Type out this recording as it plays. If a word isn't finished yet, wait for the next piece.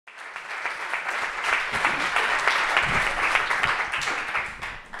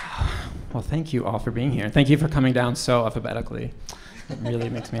Well, thank you all for being here. Thank you for coming down so alphabetically. It really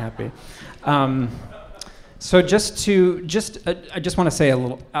makes me happy. So I just want to say a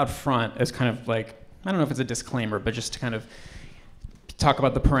little out front as kind of like, I don't know if it's a disclaimer, but just to kind of talk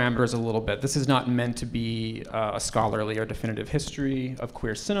about the parameters a little bit. This is not meant to be a scholarly or definitive history of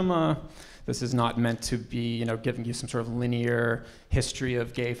queer cinema. This is not meant to be, giving you some sort of linear history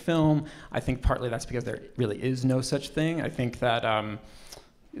of gay film. I think partly that's because there really is no such thing. I think that,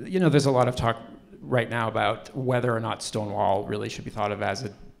 there's a lot of talk right now about whether or not Stonewall really should be thought of as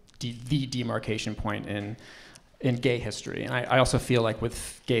the demarcation point in gay history. And I also feel like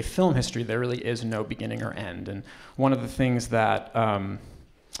with gay film history, there really is no beginning or end. And one of the things that I'm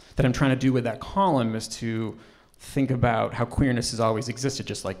trying to do with that column is to think about how queerness has always existed,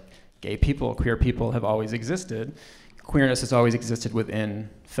 just like gay people, queer people have always existed. Queerness has always existed within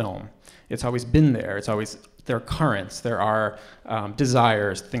film. It's always been there. There are currents, there are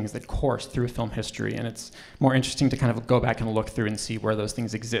desires, things that course through film history, and it's more interesting to kind of go back and look through and see where those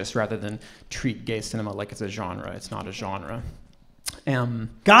things exist rather than treat gay cinema like it's a genre. It's not a genre.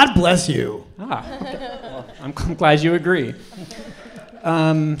 God bless you. Okay. Well, I'm glad you agree.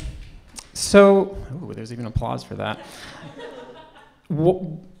 There's even applause for that.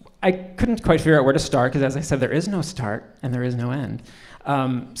 I couldn't quite figure out where to start because, as I said, there is no start and there is no end.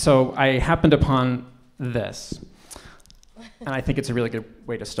 So I happened upon this, and I think it's a really good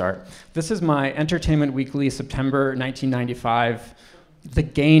way to start. This is my Entertainment Weekly, September 1995, the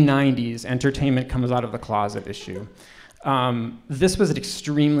Gay 90s, Entertainment Comes Out of the Closet issue. This was an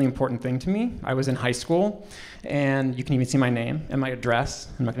extremely important thing to me. I was in high school, and you can even see my name and my address.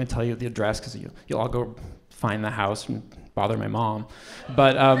 I'm not going to tell you the address because you'll all go find the house and bother my mom.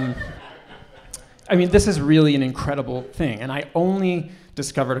 But this is really an incredible thing, and I only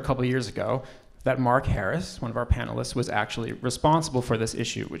discovered a couple years ago that Mark Harris, one of our panelists, was actually responsible for this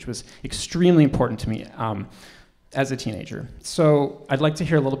issue, which was extremely important to me as a teenager. So I'd like to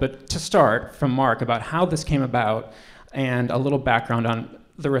hear a little bit, to start, from Mark about how this came about and a little background on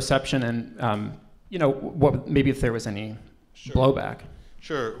the reception and, what maybe if there was any blowback.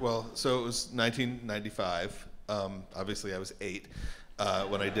 Sure. Well, so it was 1995. Obviously, I was 8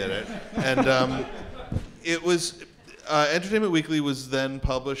 when I did it. And it was... Entertainment Weekly was then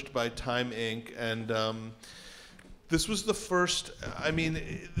published by Time Inc., and this was the first,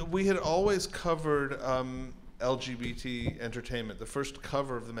 we had always covered LGBT entertainment. The first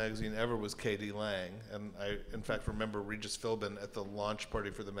cover of the magazine ever was K.D. Lang, and I, in fact, remember Regis Philbin at the launch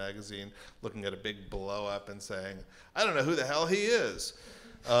party for the magazine looking at a big blow-up and saying, I don't know who the hell he is.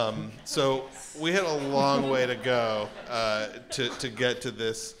 So we had a long way to go to get to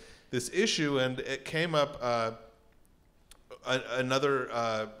this issue, and it came up...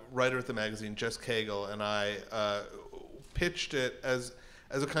 Another writer at the magazine, Jess Cagle, and I pitched it as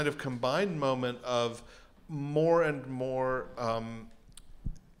a kind of combined moment of more and more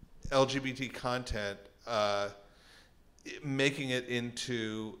LGBT content, making it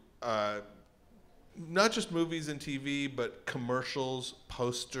into not just movies and TV, but commercials,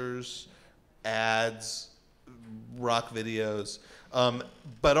 posters, ads, rock videos,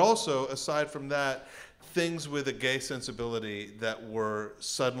 but also, aside from that, things with a gay sensibility that were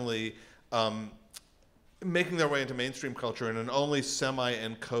suddenly making their way into mainstream culture in an only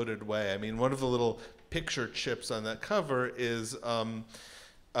semi-encoded way. I mean, one of the little picture chips on that cover is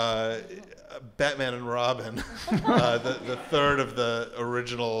Batman and Robin, the third of the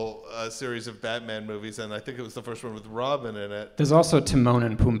original series of Batman movies, and I think it was the first one with Robin in it. There's also Timon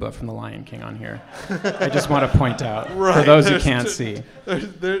and Pumbaa from The Lion King on here. I just want to point out, for those who can't see.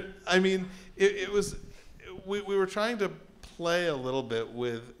 It was... We were trying to play a little bit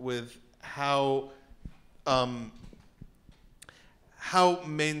with how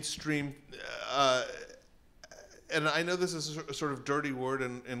mainstream, and I know this is a sort of dirty word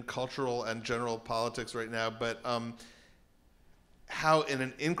in cultural and general politics right now, but how in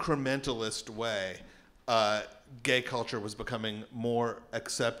an incrementalist way gay culture was becoming more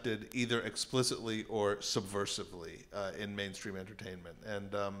accepted either explicitly or subversively in mainstream entertainment.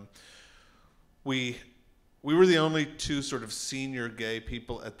 And we were the only two sort of senior gay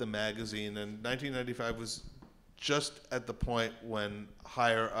people at the magazine, and 1995 was just at the point when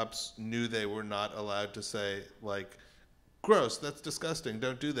higher-ups knew they were not allowed to say, like, gross, that's disgusting,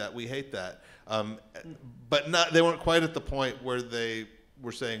 don't do that, we hate that. But they weren't quite at the point where they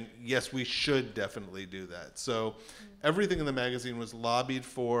were saying, yes, we should definitely do that. So everything in the magazine was lobbied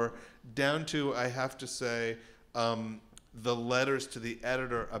for, down to, I have to say, the letters to the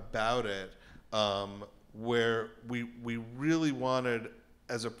editor about it, where we really wanted,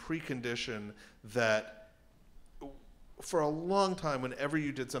 as a precondition, that for a long time, whenever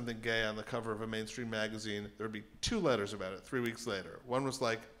you did something gay on the cover of a mainstream magazine, there would be 2 letters about it 3 weeks later. One was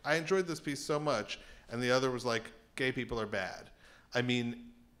like, I enjoyed this piece so much, and the other was like, gay people are bad. I mean,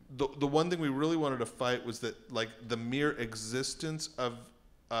 the one thing we really wanted to fight was that, like, the mere existence of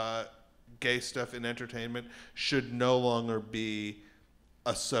gay stuff in entertainment should no longer be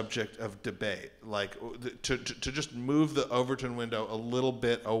a subject of debate. Like, to just move the Overton window a little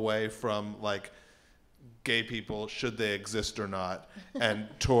bit away from, like, gay people, should they exist or not, and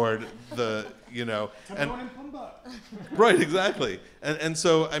toward the, you know, and right, exactly. And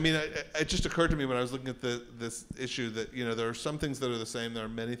so, I mean, it just occurred to me when I was looking at this issue that, you know, there are some things that are the same, there are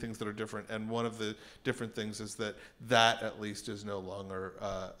many things that are different, and one of the different things is that at least is no longer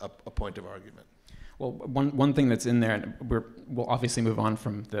a point of argument. Well, one thing that's in there, and we'll obviously move on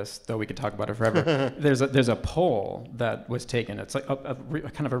from this, though we could talk about it forever. There's a poll that was taken. It's like a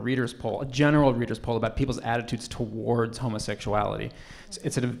kind of a reader's poll, a general reader's poll about people's attitudes towards homosexuality.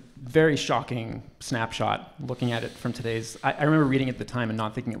 It's a very shocking snapshot looking at it from today's. I remember reading it at the time and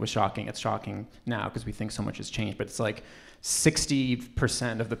not thinking it was shocking. It's shocking now because we think so much has changed. But it's like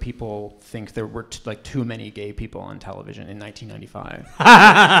 60% of the people think there were like too many gay people on television in 1995.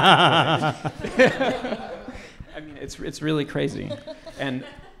 I mean, it's really crazy. And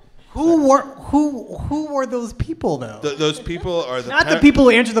who were those people though? Those people are not the people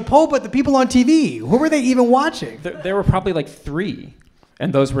who answered the poll, but the people on TV. Who were they even watching? There were probably like 3,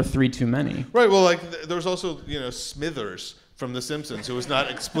 and those were 3 too many. Right. Well, like there was also, you know, Smithers from The Simpsons, who was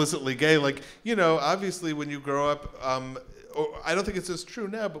not explicitly gay. Like, you know, obviously when you grow up, or I don't think it's as true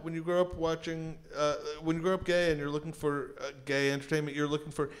now, but when you grow up watching, when you grow up gay and you're looking for gay entertainment, you're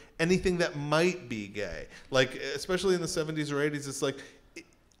looking for anything that might be gay. Like, especially in the 70s or 80s, it's like,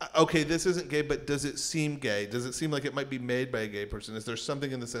 okay, this isn't gay, but does it seem gay? Does it seem like it might be made by a gay person? Is there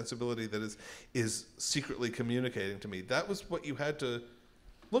something in the sensibility that is secretly communicating to me? That was what you had to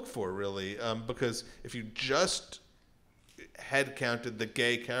look for, really, because if you just head counted the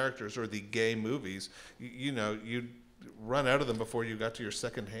gay characters or the gay movies, you know, you'd run out of them before you got to your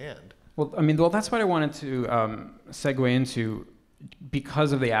second hand. Well, I mean, that's what I wanted to segue into,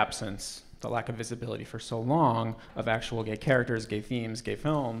 because of the absence, the lack of visibility for so long of actual gay characters, gay themes, gay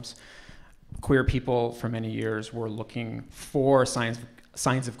films. Queer people for many years were looking for signs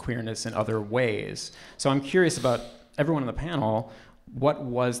of queerness in other ways. So I'm curious about everyone on the panel. What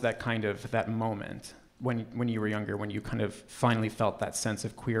was that moment when you were younger, when you kind of finally felt that sense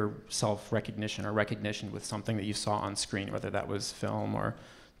of queer self-recognition or recognition with something that you saw on screen, whether that was film or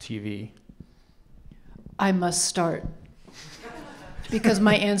TV? I must start, because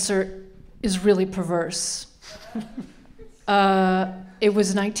my answer is really perverse. It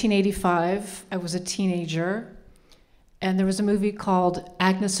was 1985. I was a teenager, and there was a movie called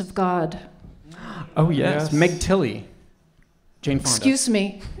Agnes of God. Oh, yes. Meg Tilly. Jane Fonda. Excuse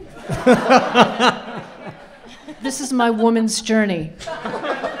me. This is my woman's journey.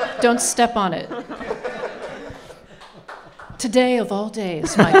 Don't step on it. Today of all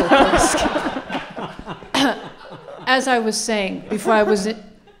days, Michael Koresky. As I was saying before I was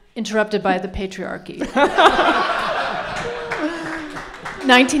interrupted by the patriarchy.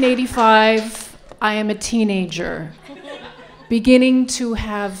 1985, I am a teenager, beginning to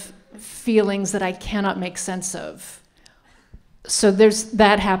have feelings that I cannot make sense of. So there's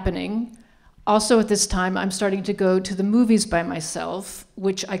that happening. Also at this time, I'm starting to go to the movies by myself,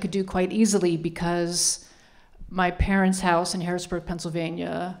 which I could do quite easily because my parents' house in Harrisburg,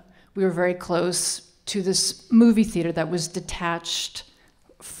 Pennsylvania, we were very close to this movie theater that was detached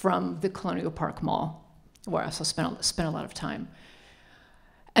from the Colonial Park Mall, where I also spent a lot of time.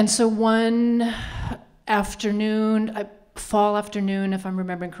 And so one afternoon, fall afternoon, if I'm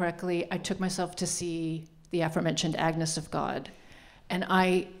remembering correctly, I took myself to see the aforementioned Agnes of God. And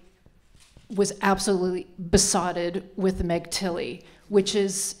I was absolutely besotted with Meg Tilly, which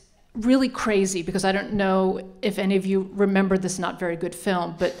is really crazy because I don't know if any of you remember this not very good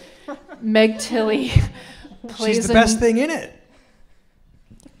film, but Meg Tilly plays She's the best thing in it.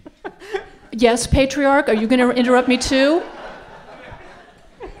 Yes, Patriarch, are you going to interrupt me too?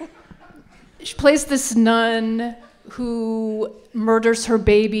 She plays this nun who murders her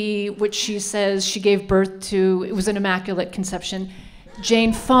baby, which she says she gave birth to. It was an immaculate conception.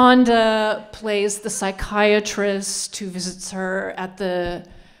 Jane Fonda plays the psychiatrist who visits her at the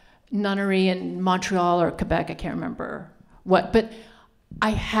nunnery in Montreal or Quebec, I can't remember what. But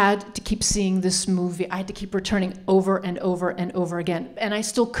I had to keep seeing this movie. I had to keep returning over and over and over again. And I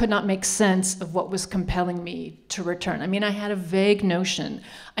still could not make sense of what was compelling me to return. I mean, I had a vague notion.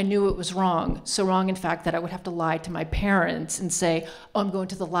 I knew it was wrong. So wrong, in fact, that I would have to lie to my parents and say, oh, I'm going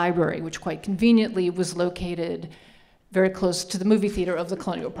to the library, which quite conveniently was located very close to the movie theater of the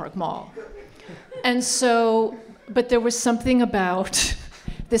Colonial Park Mall. And so, but there was something about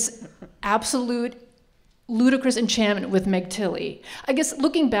this absolute ludicrous enchantment with Meg Tilly. I guess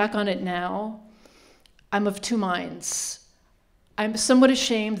looking back on it now, I'm of two minds. I'm somewhat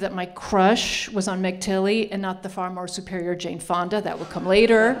ashamed that my crush was on Meg Tilly and not the far more superior Jane Fonda. That would come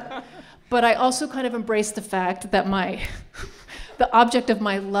later. But I also kind of embrace the fact that the object of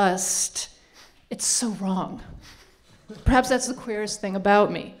my lust, it's so wrong. Perhaps that's the queerest thing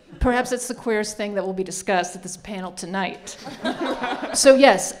about me. Perhaps it's the queerest thing that will be discussed at this panel tonight. So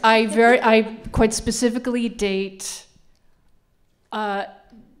yes, I quite specifically date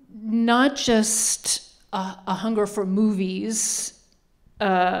not just a hunger for movies,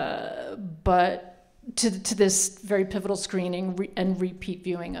 but to this very pivotal screening and repeat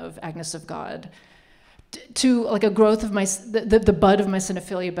viewing of Agnes of God, to like a growth of the bud of my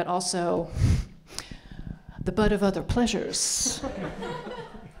cinephilia, but also the bud of other pleasures.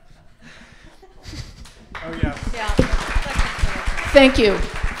 Oh yeah. Yeah. Thank you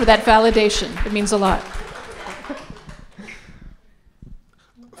for that validation. It means a lot.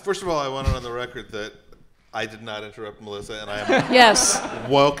 First of all, I want it on the record that I did not interrupt Melissa, and I am Yes,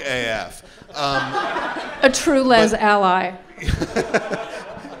 woke AF. a true les ally.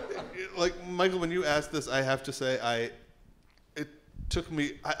 Like, Michael, when you asked this, I have to say, it took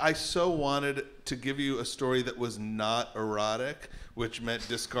me, I so wanted to give you a story that was not erotic, which meant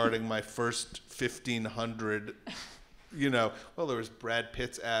discarding my first 1,500, well, there was Brad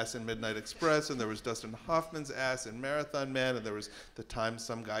Pitt's ass in Midnight Express, and there was Dustin Hoffman's ass in Marathon Man, and there was the time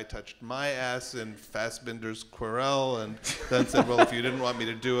some guy touched my ass in Fassbinder's Querelle, and then said, well, if you didn't want me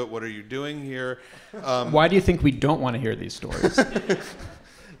to do it, what are you doing here? Why do you think we don't want to hear these stories?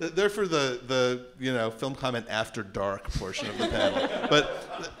 They're for the film comment after dark portion of the panel. But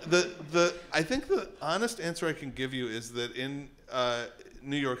I think the honest answer I can give you is that in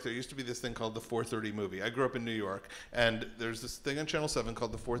New York, there used to be this thing called the 4:30 movie. I grew up in New York, and there's this thing on Channel 7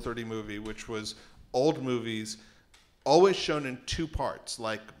 called the 4:30 movie, which was old movies always shown in two parts,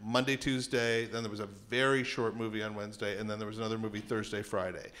 like Monday, Tuesday, then there was a very short movie on Wednesday, and then there was another movie Thursday,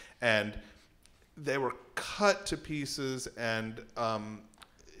 Friday. And they were cut to pieces and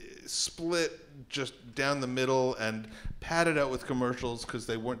split just down the middle and padded out with commercials because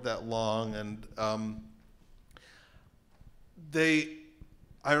they weren't that long. And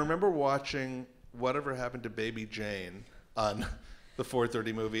I remember watching Whatever Happened to Baby Jane on the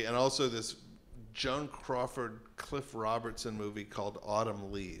 4:30 movie, and also this Joan Crawford, Cliff Robertson movie called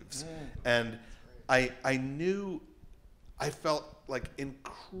Autumn Leaves. And I felt like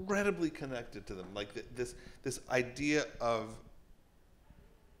incredibly connected to them, like this idea of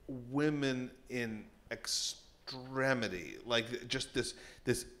women in extremity, like just this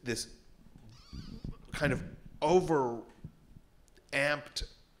kind of over amped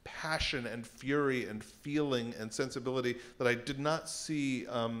passion and fury and feeling and sensibility that I did not see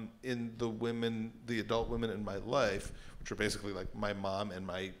in the adult women in my life, which are basically like my mom and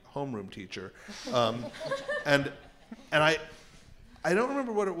my homeroom teacher. And I don't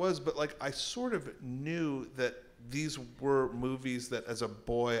remember what it was, but like I sort of knew that these were movies that as a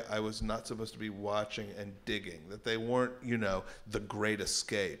boy I was not supposed to be watching and digging, that they weren't, The Great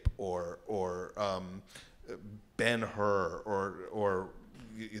Escape or Ben-Hur or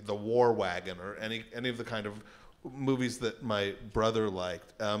The War Wagon or any of the kind of movies that my brother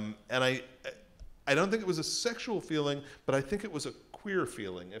liked. And I don't think it was a sexual feeling, but I think it was a queer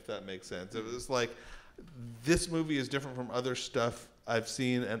feeling, if that makes sense. It was like, this movie is different from other stuff I've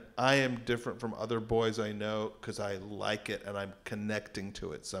seen, and I am different from other boys I know because I like it and I'm connecting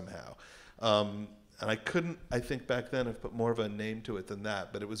to it somehow. And I couldn't, I think back then, have put more of a name to it than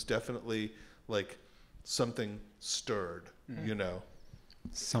that, but it was definitely like something stirred,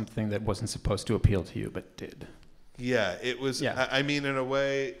 Something that wasn't supposed to appeal to you, but did. Yeah, it was, Yeah. I mean, in a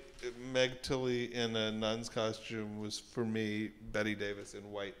way, Meg Tilly in a nun's costume was, for me, Betty Davis in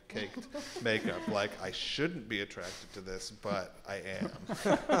white caked makeup. Like, I shouldn't be attracted to this, but I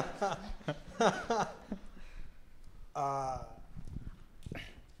am.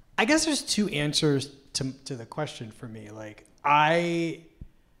 I guess there's two answers to the question for me. Like, the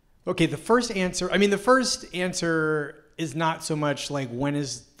first answer is not so much like when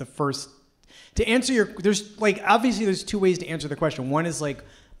is the first, to answer there's like, obviously there's two ways to answer the question. One is like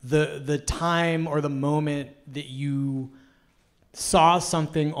the time or the moment that you saw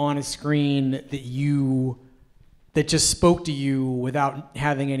something on a screen that just spoke to you without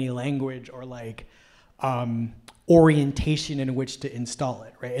having any language or like orientation in which to install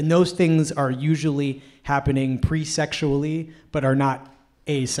it, right? And those things are usually happening pre-sexually, but are not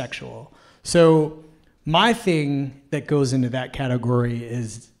asexual. So my thing that goes into that category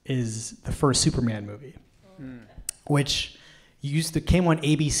is the first Superman movie, which came on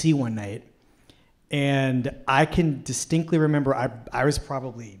ABC one night, and I can distinctly remember I was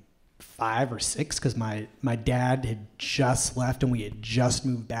probably 5 or 6 because my dad had just left and we had just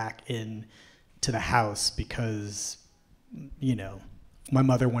moved back in to the house because, you know, my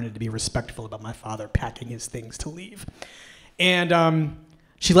mother wanted to be respectful about my father packing his things to leave. And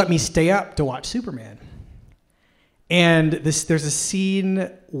she let me stay up to watch Superman. And there's a scene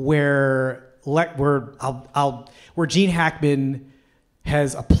where Gene Hackman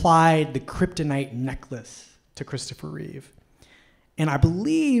has applied the kryptonite necklace to Christopher Reeve. And I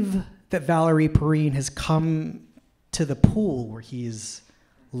believe that Valerie Perrine has come to the pool where he's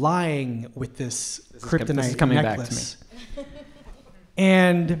lying with this kryptonite necklace. Back to me.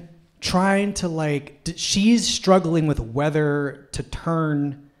 And trying to she's struggling with whether to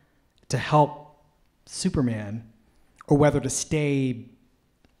turn to help Superman or whether to stay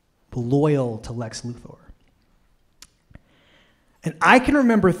loyal to Lex Luthor. And I can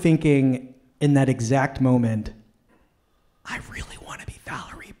remember thinking in that exact moment, I really want to be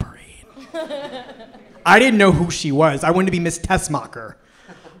Valerie Perrine. I didn't know who she was. I wanted to be Miss Tessmacher.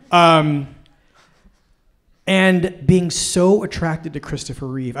 And being so attracted to Christopher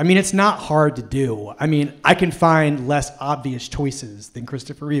Reeve. I mean, it's not hard to do. I mean, I can find less obvious choices than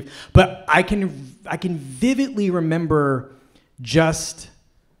Christopher Reeve, but I can vividly remember just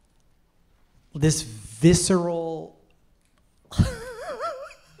this visceral.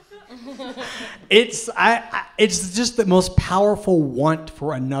 It's just the most powerful want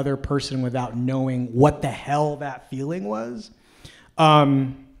for another person without knowing what the hell that feeling was.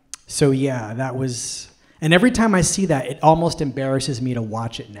 So yeah, that was. And every time I see that, it almost embarrasses me to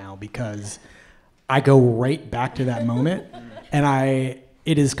watch it now because I go right back to that moment, and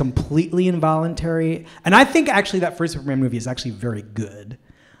it is completely involuntary. And I think actually that first Superman movie is actually very good,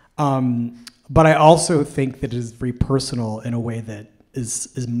 but I also think that it is very personal in a way that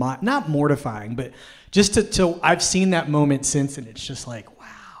is not mortifying, but just to I've seen that moment since, and it's just like,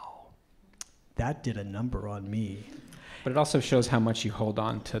 wow, that did a number on me. But it also shows how much you hold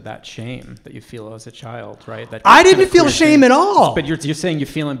on to that shame that you feel as a child, right? That I didn't feel shame at all. But you're saying you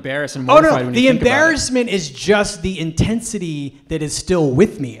feel embarrassed and mortified when you think about it. The embarrassment is just the intensity that is still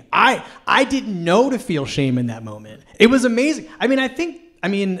with me. I didn't know to feel shame in that moment. It was amazing. I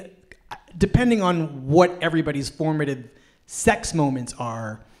mean, depending on what everybody's formative sex moments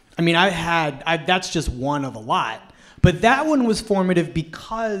are, I mean, that's just one of a lot. But that one was formative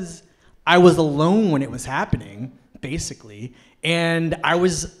because I was alone when it was happening, basically, and I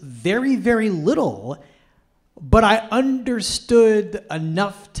was very, very little, but I understood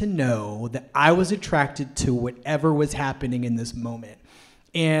enough to know that I was attracted to whatever was happening in this moment.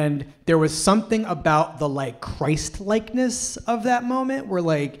 And there was something about the Christ-likeness of that moment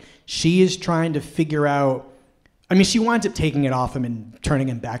where she is trying to figure out. I mean, she winds up taking it off him and turning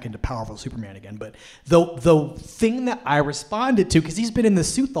him back into powerful Superman again. But the thing that I responded to, because he's been in the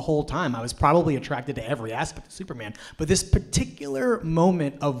suit the whole time, I was probably attracted to every aspect of Superman. But this particular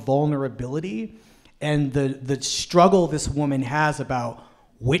moment of vulnerability and the struggle this woman has about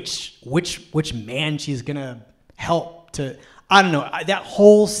which man she's gonna help to, I don't know, that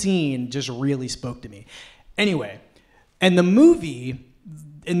whole scene just really spoke to me. Anyway, and the movie,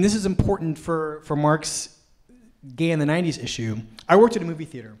 and this is important for Mark's Gay in the 90s issue, I worked at a movie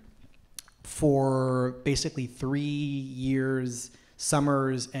theater for basically 3 years,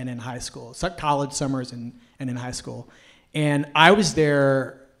 summers and in high school, college summers and in high school. And I was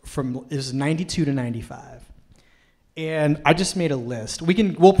there it was 92 to 95. And I just made a list.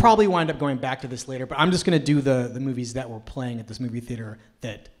 We'll probably wind up going back to this later, but I'm just gonna do the movies that were playing at this movie theater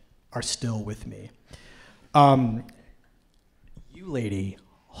that are still with me. You lady,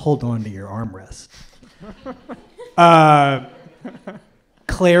 hold on to your armrest.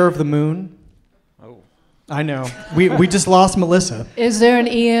 Claire of the Moon. Oh, I know. We just lost Melissa. Is there an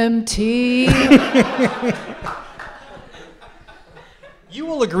EMT? You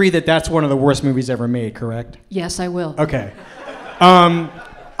will agree that that's one of the worst movies ever made, correct? Yes, I will. Okay.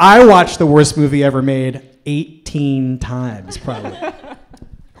 I watched the worst movie ever made 18 times, probably.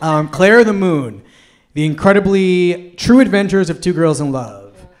 Claire of the Moon, The Incredibly True Adventures of Two Girls in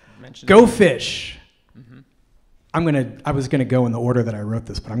Love, Go Fish. I was gonna go in the order that I wrote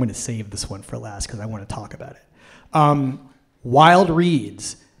this, but I'm gonna save this one for last because I want to talk about it. Wild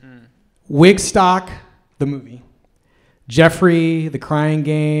Reeds, Wigstock, the movie, Jeffrey, The Crying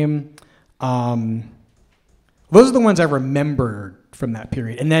Game. Those are the ones I remembered from that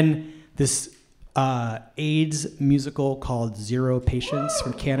period. And then this AIDS musical called Zero Patience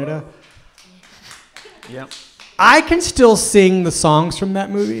from Canada. Yep. I can still sing the songs from that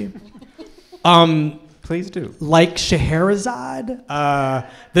movie. Please do. Like Scheherazade,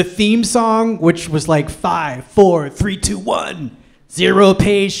 the theme song, which was like 5, 4, 3, 2, 1, 0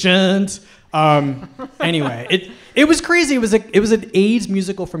 patience. Anyway, it was crazy. It was an AIDS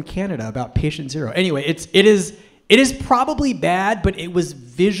musical from Canada about patient zero. Anyway, it is probably bad, but it was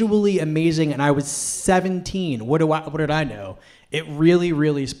visually amazing, and I was 17. What did I know? It really,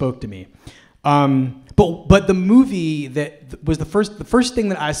 really spoke to me. But the movie that was the first thing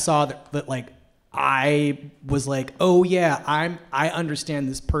that I saw that like I was like, oh yeah, I understand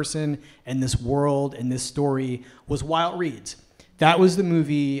this person and this world and this story was Wild Reeds. That was the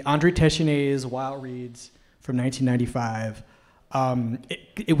movie, Andre Tessine's Wild Reeds from 1995.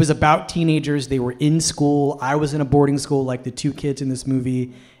 It was about teenagers. They were in school. I was in a boarding school like the two kids in this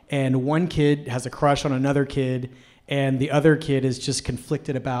movie. And one kid has a crush on another kid. And the other kid is just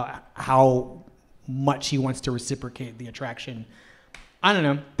conflicted about how much he wants to reciprocate the attraction. I don't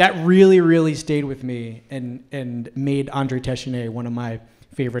know. That really, really stayed with me and made Andre Tessiné one of my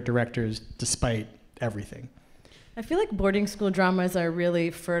favorite directors despite everything. I feel like boarding school dramas are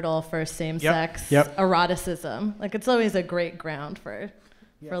really fertile for same-sex eroticism. Like it's always a great ground for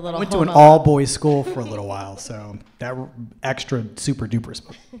a little. I went to an all-boys school for a little while, so that extra super duper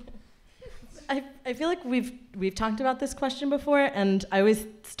spoke. I feel like we've talked about this question before, and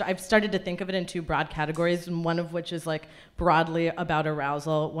I've started to think of it in two broad categories, and one of which is like broadly about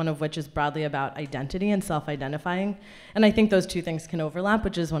arousal, one of which is broadly about identity and self-identifying. And I think those two things can overlap,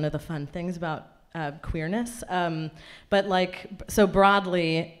 which is one of the fun things about queerness. But like, so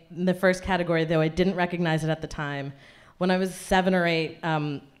broadly, in the first category, though I didn't recognize it at the time, when I was 7 or 8,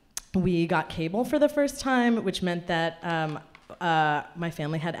 we got cable for the first time, which meant that my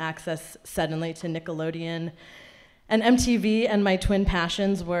family had access suddenly to Nickelodeon and MTV, and my twin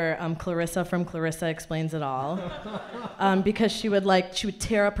passions were Clarissa from Clarissa Explains It All, because she would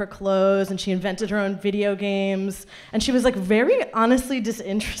tear up her clothes, and she invented her own video games, and she was like very honestly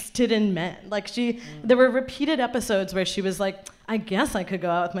disinterested in men. Like there were repeated episodes where she was like, I guess I could go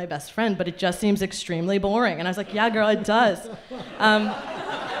out with my best friend, but it just seems extremely boring. And I was like, yeah, girl, it does.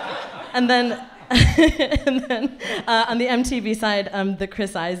 And then on the MTV side, the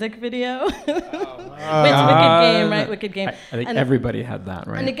Chris Isaak video. Wicked Game, right? Wicked Game. I think everybody had that,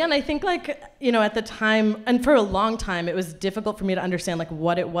 right? And again, I think like, at the time, and for a long time, it was difficult for me to understand like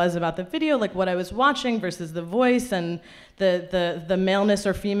what it was about the video, like what I was watching versus the voice and the maleness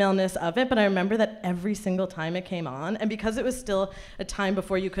or femaleness of it. But I remember that every single time it came on, and because it was still a time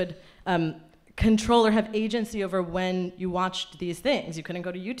before you could control or have agency over when you watched these things. You couldn't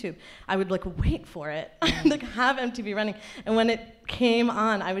go to YouTube. I would like wait for it, like have MTV running. And when it came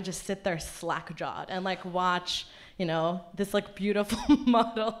on, I would just sit there slack-jawed and like watch, this like beautiful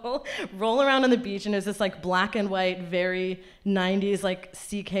model roll around on the beach, and it was this like black and white, very 90s like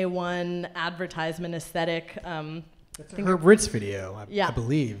CK1 advertisement aesthetic. That's a Herb Ritz video, I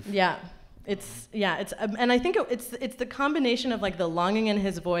believe. Yeah. And I think it's the combination of like the longing in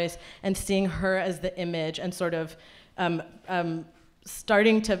his voice and seeing her as the image and sort of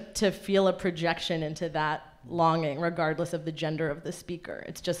starting to feel a projection into that longing, regardless of the gender of the speaker.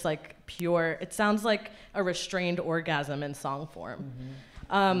 It's just like pure. It sounds like a restrained orgasm in song form.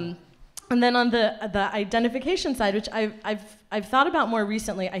 Mm-hmm. And then on the identification side, which I've thought about more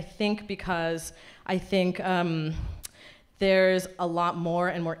recently, I think because I think. There's a lot more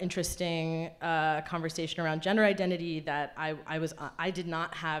and more interesting conversation around gender identity that I did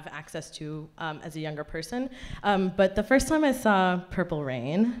not have access to as a younger person. But the first time I saw Purple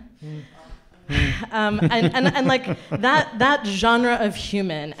Rain, and like that genre of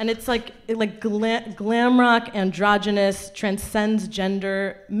human, and it's like glam rock, androgynous, transcends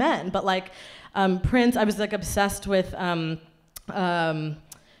gender men. But like Prince, I was like obsessed with.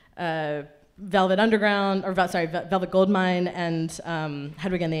 Velvet Goldmine, and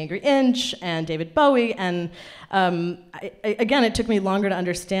Hedwig and the Angry Inch, and David Bowie, and again, it took me longer to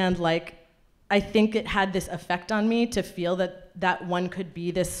understand. Like, I think it had this effect on me to feel that one could be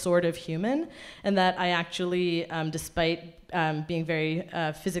this sort of human, and that I actually, despite being very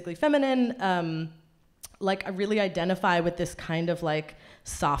physically feminine, like I really identify with this kind of like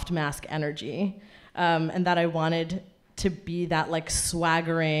soft mask energy, and that I wanted to be that like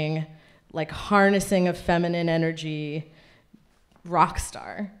swaggering, like harnessing of feminine energy rock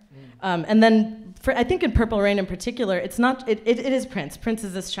star. And then I think in Purple Rain in particular, it is Prince. Prince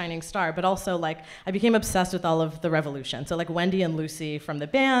is this shining star, but also like I became obsessed with all of the revolution. So like Wendy and Lucy from the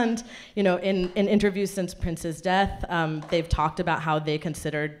band, in interviews since Prince's death, they've talked about how they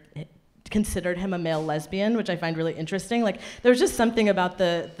considered considered him a male lesbian, which I find really interesting. Like there was just something about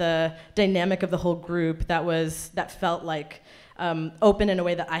the dynamic of the whole group that felt like open in a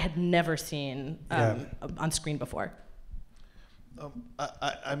way that I had never seen on screen before.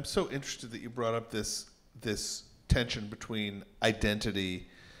 I'm so interested that you brought up this tension between identity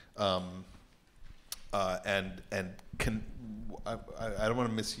and I don't want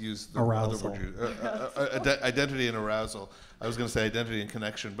to misuse the arousal. Other word. Identity and arousal. I was going to say identity and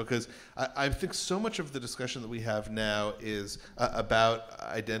connection because I think so much of the discussion that we have now is about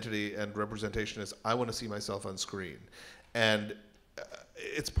identity and representation as I want to see myself on screen. And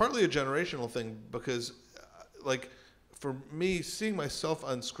it's partly a generational thing because like for me, seeing myself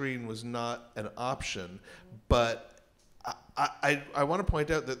on screen was not an option, but I want to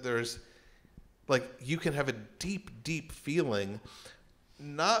point out that there's like you can have a deep, deep feeling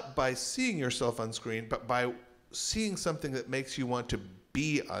not by seeing yourself on screen, but by seeing something that makes you want to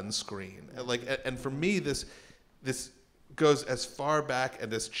be on screen. And for me, this goes as far back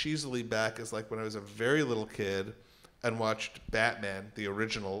and as cheesily back as like when I was a very little kid and watched Batman, the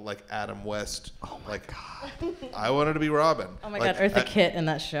original, like Adam West. Oh my God. I wanted to be Robin. Oh my like, God, Eartha Kitt in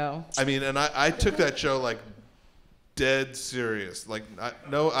that show. I mean, and I took that show like dead serious. Like,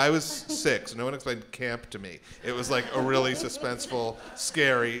 I was 6. No one explained camp to me. It was like a really suspenseful,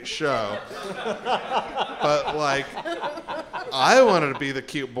 scary show. But like, I wanted to be the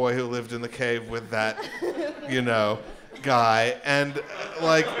cute boy who lived in the cave with that, guy. And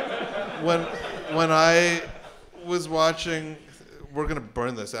like, when I was watching, we're gonna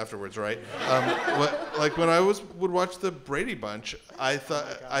burn this afterwards, right? When I would watch the Brady Bunch, I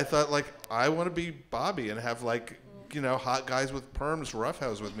thought like I want to be Bobby and have like hot guys with perms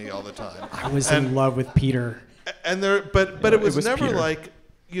roughhouse with me all the time. I was in love with Peter. And but it was never Peter. like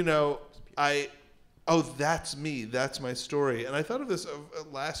that's me, that's my story. And I thought of this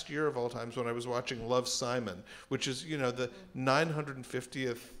last year of all times when I was watching Love, Simon, which is the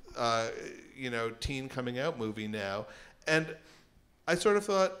 950th teen coming out movie now. And I sort of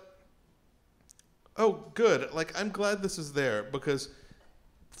thought, oh, good. Like, I'm glad this is there because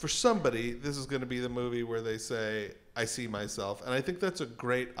for somebody, this is going to be the movie where they say, I see myself. And I think that's a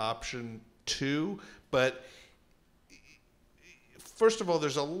great option too. But first of all,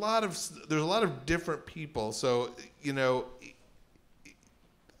 there's a lot of different people. So,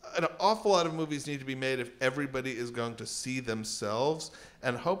 an awful lot of movies need to be made if everybody is going to see themselves.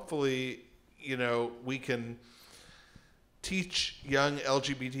 And hopefully, we can teach young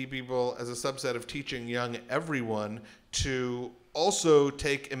LGBT people as a subset of teaching young everyone to also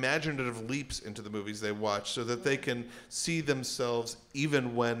take imaginative leaps into the movies they watch so that they can see themselves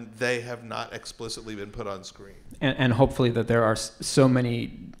even when they have not explicitly been put on screen. And hopefully that there are so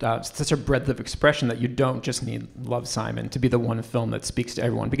many, such a breadth of expression that you don't just need Love, Simon to be the one film that speaks to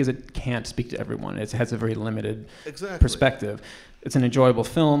everyone, because it can't speak to everyone. It has a very limited perspective. It's an enjoyable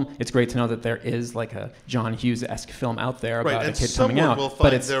film. It's great to know that there is like a John Hughes-esque film out there about a kid coming out. Will find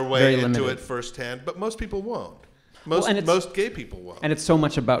but it's their way very into limited. it firsthand, but most people won't. Most gay people won't. And it's so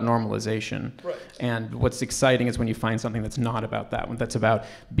much about normalization. Right. And what's exciting is when you find something that's not about that, that's about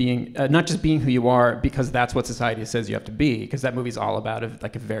being, not just being who you are because that's what society says you have to be, because that movie's all about a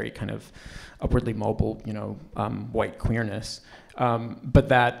very kind of upwardly mobile, white queerness. But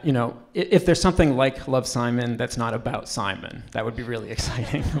that, if there's something like Love, Simon that's not about Simon, that would be really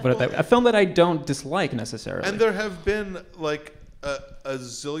exciting. But a film that I don't dislike necessarily. And there have been like a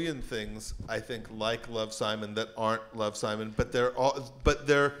zillion things, I think, like Love, Simon that aren't Love, Simon, but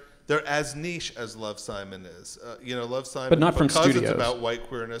they're as niche as Love, Simon is. Love, Simon, but not from because studios. It's about white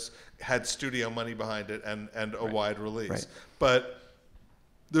queerness, had studio money behind it and a wide release. Right. But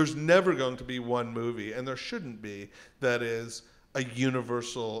there's never going to be one movie, and there shouldn't be, that is a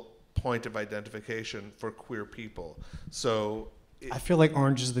universal point of identification for queer people. So I feel like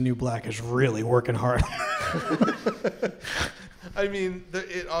Orange is the New Black is really working hard. I mean,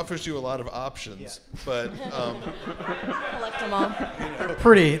 it offers you a lot of options, but Collect them all.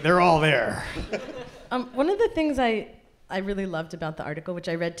 They're all there. One of the things I really loved about the article, which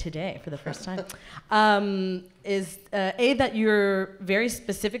I read today for the first time, is that you're very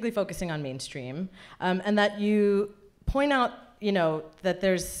specifically focusing on mainstream, and that you point out, that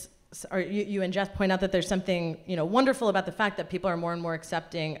there's, or you and Jeff point out that there's something, wonderful about the fact that people are more and more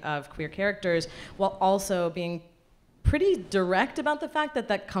accepting of queer characters, while also being pretty direct about the fact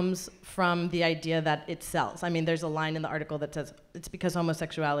that comes from the idea that it sells. I mean, there's a line in the article that says, it's because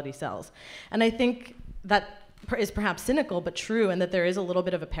homosexuality sells. And I think that is perhaps cynical, but true, and that there is a little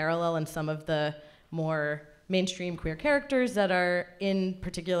bit of a parallel in some of the more mainstream queer characters that are in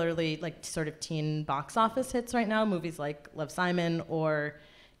particularly like sort of teen box office hits right now, movies like Love, Simon, or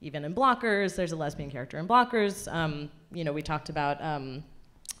even in Blockers, there's a lesbian character in Blockers. You know, we talked about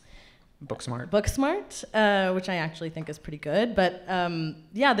Booksmart. Booksmart, which I actually think is pretty good. But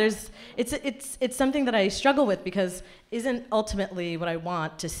yeah, it's something that I struggle with, because isn't ultimately what I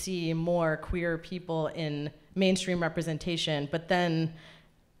want to see more queer people in mainstream representation, but then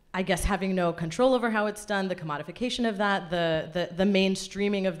I guess having no control over how it's done, the commodification of that, the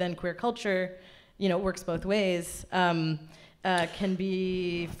mainstreaming of then queer culture, you know, works both ways, can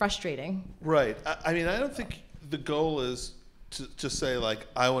be frustrating. Right. I mean, I don't think the goal is to say, like,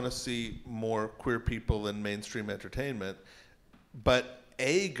 I want to see more queer people in mainstream entertainment, but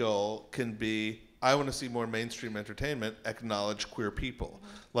a goal can be, I want to see more mainstream entertainment acknowledge queer people.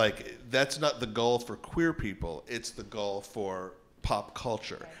 Like, that's not the goal for queer people, it's the goal for pop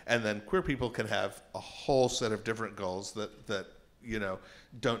culture. And then queer people can have a whole set of different goals that you know,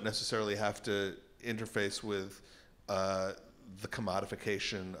 don't necessarily have to interface with the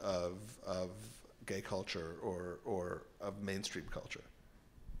commodification of gay culture or of mainstream culture.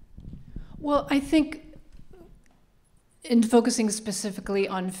 Well, I think in focusing specifically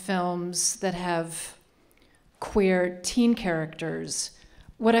on films that have queer teen characters,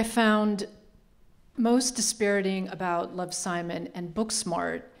 what I found most dispiriting about Love, Simon and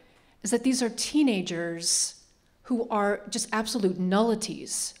Booksmart is that these are teenagers who are just absolute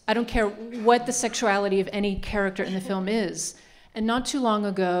nullities. I don't care what the sexuality of any character in the film is. And not too long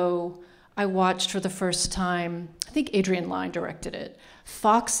ago, I watched for the first time, I think Adrian Lyne directed it,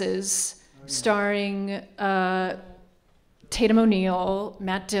 Foxes, starring Tatum O'Neal,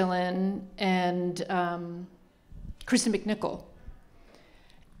 Matt Dillon, and Kristen McNichol.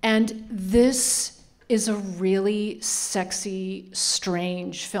 And this is a really sexy,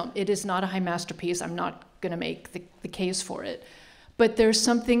 strange film. It is not a high masterpiece. I'm not going to make the case for it. But there's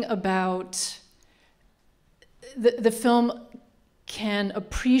something about the film can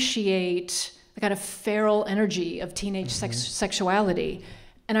appreciate the kind of feral energy of teenage sexuality.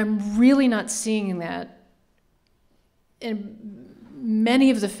 And I'm really not seeing that in many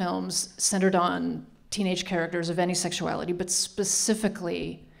of the films centered on teenage characters of any sexuality, but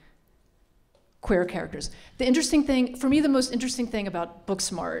specifically queer characters. The interesting thing, for me, the most interesting thing about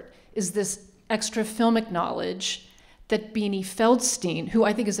Booksmart is this extra filmic knowledge that Beanie Feldstein, who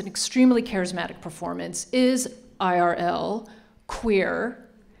I think is an extremely charismatic performance, is IRL, queer,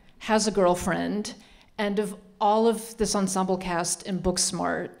 has a girlfriend, and of all of this ensemble cast in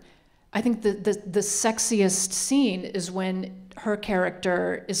Booksmart, I think the sexiest scene is when her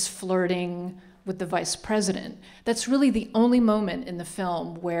character is flirting with the vice president. That's really the only moment in the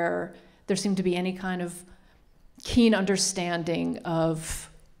film where there seemed to be any kind of keen understanding of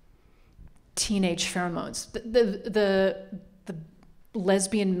teenage pheromones. The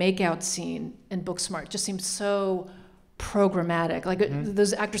lesbian makeout scene in Booksmart just seemed so programmatic. Like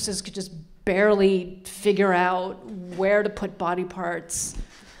those actresses could just barely figure out where to put body parts.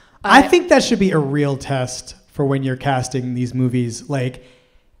 I think that should be a real test for when you're casting these movies. Like,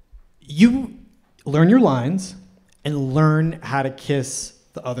 you learn your lines and learn how to kiss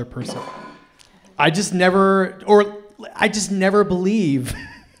the other person. I never believe,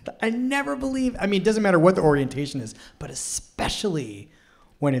 I mean, it doesn't matter what the orientation is, but especially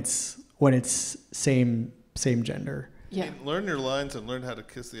when it's same gender. Yeah. I mean, learn your lines and learn how to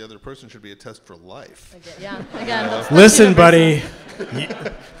kiss the other person should be a test for life. Yeah, again. Listen, buddy.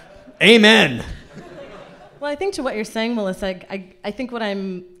 Amen. Well, I think to what you're saying, Melissa, I think what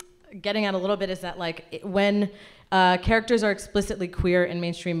I'm getting at a little bit is that, like, when characters are explicitly queer in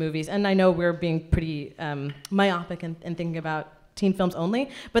mainstream movies, and I know we're being pretty myopic and thinking about teen films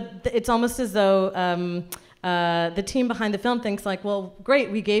only, but it's almost as though the team behind the film thinks, like, well, great,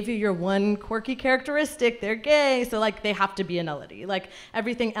 we gave you your one quirky characteristic, they're gay, so, like, they have to be a nullity. Like,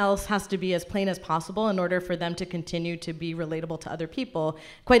 everything else has to be as plain as possible in order for them to continue to be relatable to other people,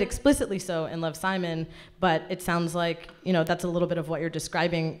 quite explicitly so in Love, Simon, but it sounds like, you know, that's a little bit of what you're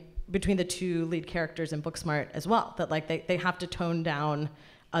describing between the two lead characters in Booksmart as well, that, like, they have to tone down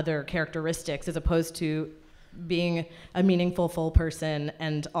other characteristics as opposed to being a meaningful full person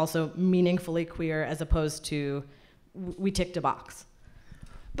and also meaningfully queer, as opposed to we ticked a box.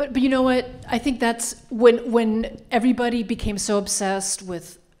 But you know what? I think that's when everybody became so obsessed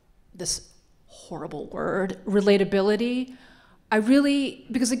with this horrible word, relatability. I really,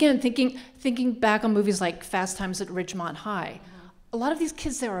 because again, thinking back on movies like Fast Times at Ridgemont High, a lot of these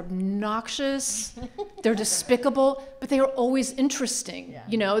kids, they're obnoxious, they're despicable, but they are always interesting. Yeah.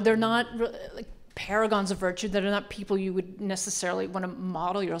 You know, they're not like paragons of virtue. They're not people you would necessarily want to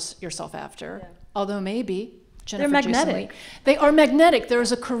model yourself after. Yeah. Although maybe Jennifer they're magnetic. They are magnetic. There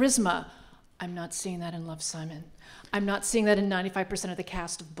is a charisma. I'm not seeing that in Love, Simon. I'm not seeing that in 95% of the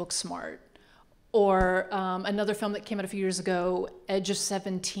cast of Booksmart. Or another film that came out a few years ago, Edge of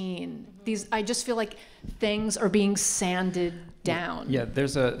 17. I just feel like things are being sanded down. Yeah,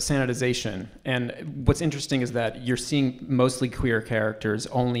 there's a sanitization. And what's interesting is that you're seeing mostly queer characters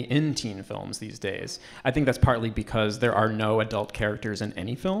only in teen films these days. I think that's partly because there are no adult characters in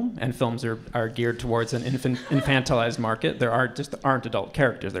any film, and films are geared towards an infantilized market. There aren't adult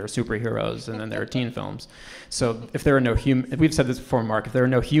characters. There are superheroes, and then there are teen films. So if there are no we've said this before, Mark, if there are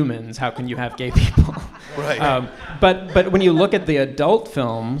no humans, how can you have gay people? Right. But when you look at the adult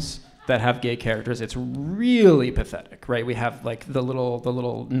films that have gay characters, it's really pathetic, right? We have like the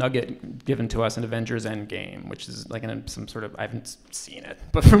little nugget given to us in Avengers Endgame, which is like in some sort of, I haven't seen it,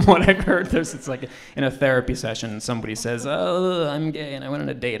 but from what I've heard, it's like in a therapy session, somebody says, "Oh, I'm gay and I went on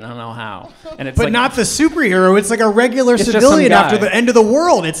a date and I don't know how." And it's but not the superhero. It's like a regular civilian after the end of the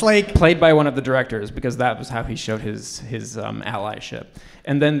world. It's like played by one of the directors, because that was how he showed his allyship.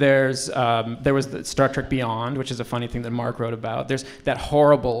 And then there was the Star Trek Beyond, which is a funny thing that Mark wrote about. There's that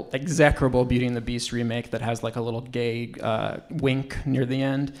horrible, execrable Beauty and the Beast remake that has like a little gay wink near the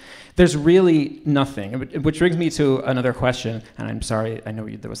end. There's really nothing, which brings me to another question. And I'm sorry, I know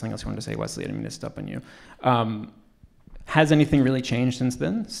there was something else you wanted to say, Wesley. I didn't mean to step on you. Has anything really changed since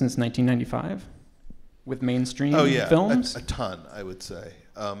then, since 1995, with mainstream films? A ton, I would say.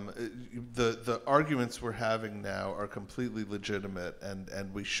 The arguments we're having now are completely legitimate,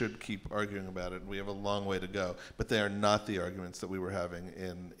 and we should keep arguing about it. We have a long way to go, but they are not the arguments that we were having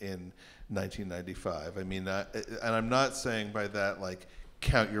in 1995. I mean, and I'm not saying by that like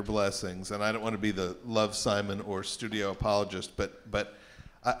count your blessings, and I don't want to be the Love, Simon or studio apologist, but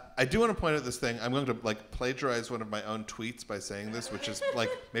I do want to point out this thing. I'm going to like plagiarize one of my own tweets by saying this, which is like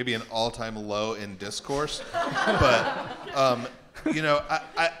maybe an all-time low in discourse, but. You know,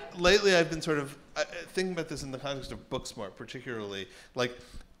 lately I've been sort of thinking about this in the context of Booksmart particularly. Like,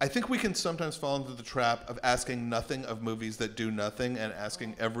 I think we can sometimes fall into the trap of asking nothing of movies that do nothing and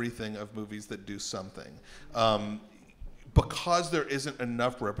asking everything of movies that do something. Because there isn't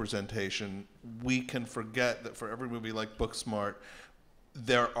enough representation, we can forget that for every movie like Booksmart,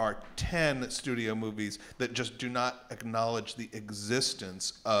 there are 10 studio movies that just do not acknowledge the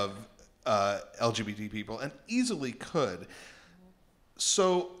existence of LGBT people, and easily could.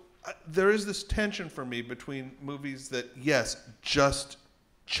 So there is this tension for me between movies that, yes, just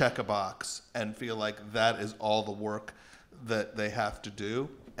check a box and feel like that is all the work that they have to do,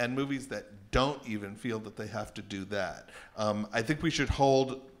 and movies that don't even feel that they have to do that. I think we should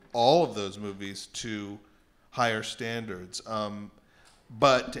hold all of those movies to higher standards.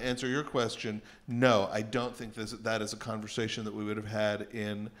 But to answer your question, no, I don't think that is a conversation that we would have had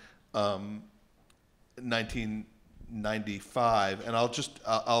in 1995, and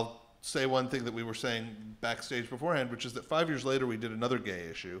I'll say one thing that we were saying backstage beforehand, which is that 5 years later we did another gay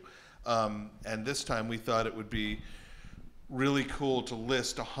issue, and this time we thought it would be really cool to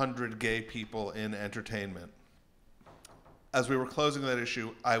list 100 gay people in entertainment. As we were closing that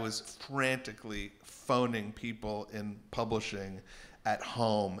issue, I was frantically phoning people in publishing at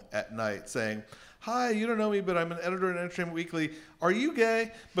home at night saying, "Hi, you don't know me, but I'm an editor at Entertainment Weekly. Are you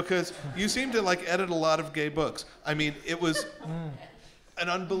gay? Because you seem to like edit a lot of gay books." I mean, it was an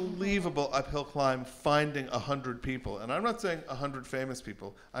unbelievable uphill climb finding 100 people. And I'm not saying 100 famous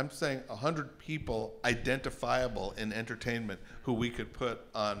people. I'm saying 100 people identifiable in entertainment who we could put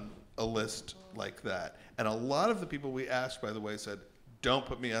on a list like that. And a lot of the people we asked, by the way, said, "Don't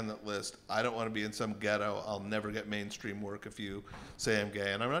put me on that list. I don't want to be in some ghetto. I'll never get mainstream work if you say I'm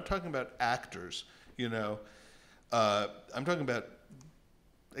gay." And I'm not talking about actors, you know. I'm talking about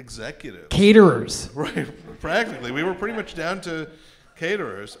executives. caterers. Right, practically. We were pretty much down to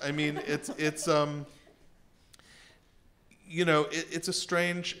caterers. I mean, it's you know, it's a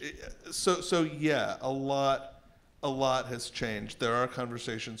strange, so yeah, a lot has changed. There are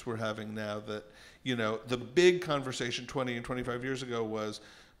conversations we're having now that, you know, the big conversation 20 and 25 years ago was,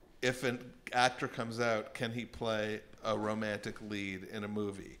 if an actor comes out, can he play a romantic lead in a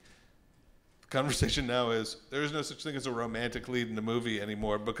movie? The conversation now is, there is no such thing as a romantic lead in a movie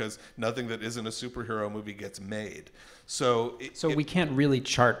anymore, because nothing that isn't a superhero movie gets made. So we can't really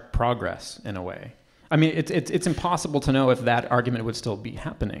chart progress in a way. I mean, it's impossible to know if that argument would still be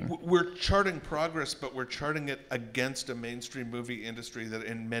happening. We're charting progress, but we're charting it against a mainstream movie industry that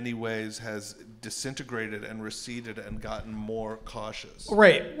in many ways has disintegrated and receded and gotten more cautious.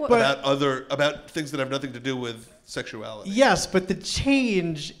 Right. About things that have nothing to do with sexuality. Yes, but the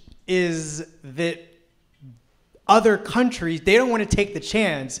change is that other countries, they don't want to take the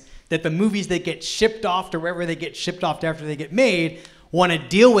chance that the movies that get shipped off to wherever they get shipped off to after they get made want to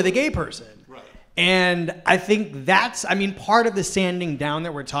deal with a gay person. Right. And I think that's, I mean, part of the sanding down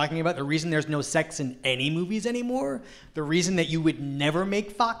that we're talking about, the reason there's no sex in any movies anymore, the reason that you would never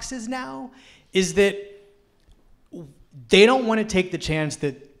make foxes now, is that they don't want to take the chance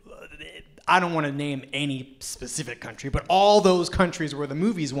that, I don't want to name any specific country, but all those countries where the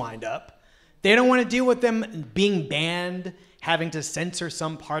movies wind up, they don't want to deal with them being banned, having to censor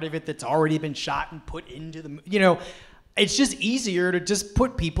some part of it that's already been shot and put into the, you know, it's just easier to just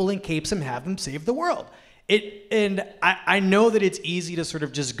put people in capes and have them save the world. And I know that it's easy to sort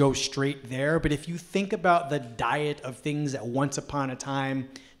of just go straight there, but if you think about the diet of things that once upon a time,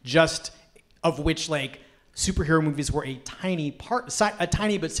 just of which like superhero movies were a tiny part, a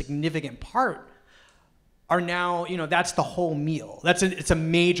tiny but significant part, are now, you know, that's the whole meal. It's a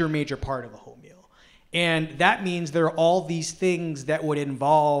major, major part of the whole meal. And that means there are all these things that would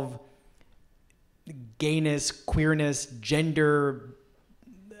involve gayness, queerness, gender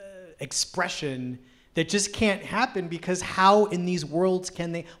expression that just can't happen, because how in these worlds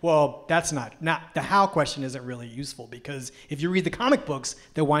can they, well, that's not the how question isn't really useful, because if you read the comic books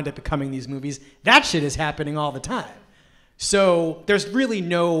that wind up becoming these movies, that shit is happening all the time. So there's really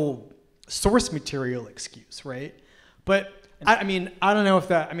no source material excuse, right? But I mean, I don't know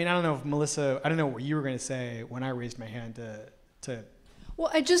if Melissa, I don't know what you were going to say when I raised my hand to.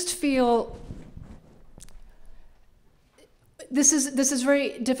 Well, I just feel this is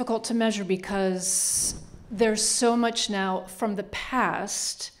very difficult to measure, because there's so much now from the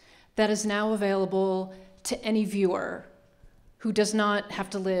past that is now available to any viewer who does not have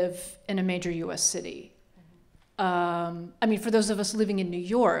to live in a major US city. I mean, for those of us living in New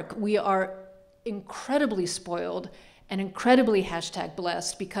York, we are incredibly spoiled and incredibly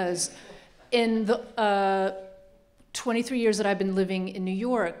 #blessed, because in the 23 years that I've been living in New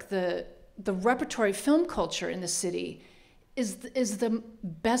York, the repertory film culture in the city is the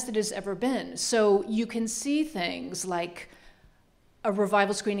best it has ever been. So you can see things like a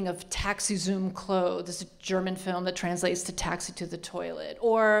revival screening of Taxi Zoom Clo. This is a German film that translates to Taxi to the Toilet.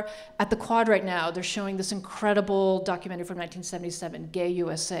 Or at the Quad right now, they're showing this incredible documentary from 1977, Gay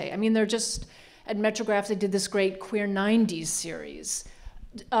USA. I mean, they're just, at Metrograph, they did this great Queer 90s series.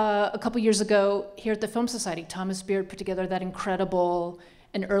 A couple years ago, here at the Film Society, Thomas Beard put together that incredible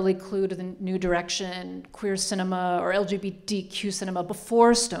an early clue to the new direction, queer cinema or LGBTQ cinema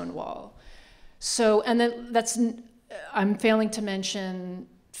before Stonewall. So, and then I'm failing to mention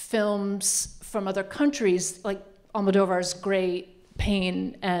films from other countries, like Almodovar's great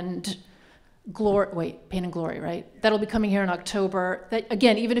Pain and Glory, right? That'll be coming here in October. That,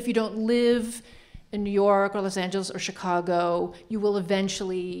 again, even if you don't live in New York or Los Angeles or Chicago, you will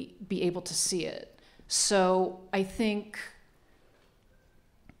eventually be able to see it. So I think,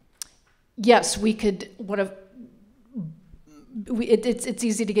 yes, we could, it's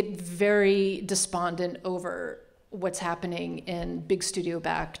easy to get very despondent over what's happening in big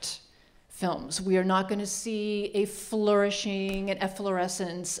studio-backed films. We are not going to see a flourishing, an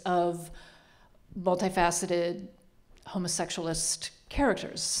efflorescence of multifaceted homosexualist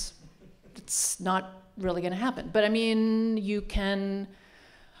characters. It's not really going to happen. But I mean, you can,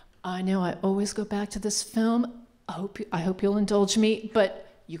 I know I always go back to this film. I hope you'll indulge me, but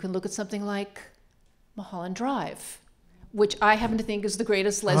you can look at something like Mulholland Drive, which I happen to think is the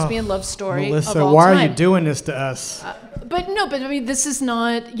greatest lesbian love story Melissa, of all time. why are you doing this to us? But I mean, this is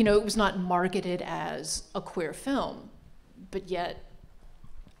not, it was not marketed as a queer film, but yet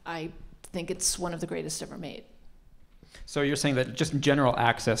I think it's one of the greatest ever made. So you're saying that just general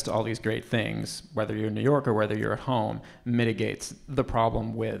access to all these great things, whether you're in New York or whether you're at home, mitigates the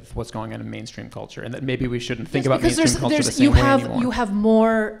problem with what's going on in mainstream culture, and that maybe we shouldn't think about mainstream culture the same way anymore. You have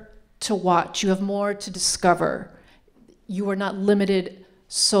more to watch. You have more to discover. You are not limited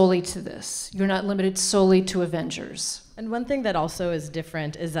solely to this. You're not limited solely to Avengers. And one thing that also is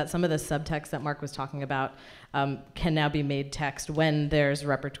different is that some of the subtext that Mark was talking about can now be made text when there's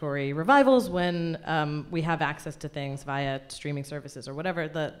repertory revivals, when we have access to things via streaming services or whatever.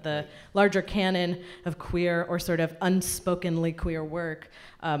 The larger canon of queer or sort of unspokenly queer work,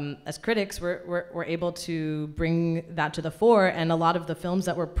 as critics, we're able to bring that to the fore, and a lot of the films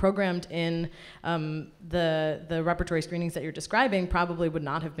that were programmed in the repertory screenings that you're describing probably would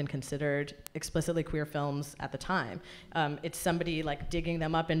not have been considered explicitly queer films at the time. It's somebody like digging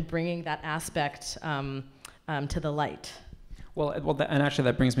them up and bringing that aspect to the light. And actually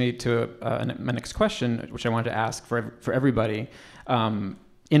that brings me to my next question, which I wanted to ask for everybody. In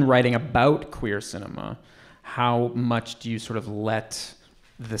writing about queer cinema, how much do you sort of let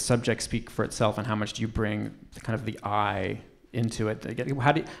the subject speak for itself, and how much do you bring kind of the eye into it?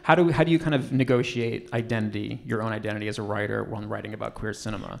 How do you kind of negotiate identity, your own identity as a writer when writing about queer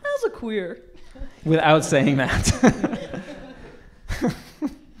cinema? As a queer. Without saying that.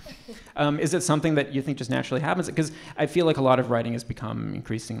 Is it something that you think just naturally happens? Because I feel like a lot of writing has become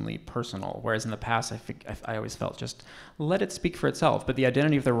increasingly personal, whereas in the past I always felt just let it speak for itself. But the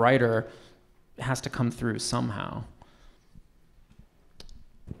identity of the writer has to come through somehow.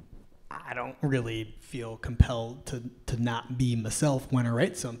 I don't really feel compelled to not be myself when I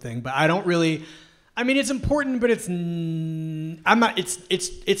write something, but I don't really. I mean, it's important, but it's important,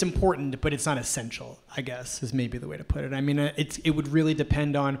 but it's not essential, I guess, is maybe the way to put it. I mean, it would really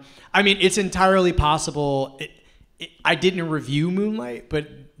depend on. I mean, it's entirely possible. I didn't review Moonlight, but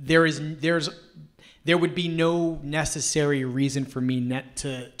there would be no necessary reason for me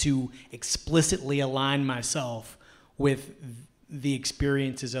to explicitly align myself with the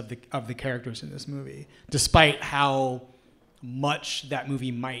experiences of the characters in this movie, despite how much that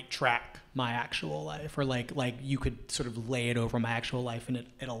movie might track my actual life, or like you could sort of lay it over my actual life and it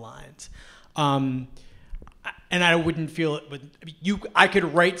aligns. And I wouldn't feel it, but I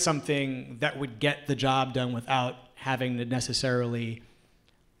could write something that would get the job done without having to necessarily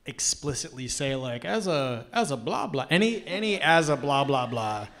explicitly say like as a blah blah any as a blah blah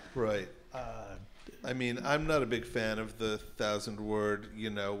blah. Right. I mean, I'm not a big fan of the 1,000-word,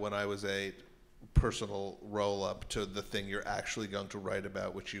 when I was 8, personal roll-up to the thing you're actually going to write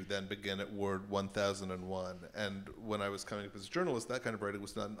about, which you then begin at word 1001. And when I was coming up as a journalist, that kind of writing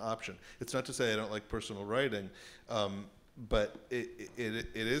was not an option. It's not to say I don't like personal writing, but it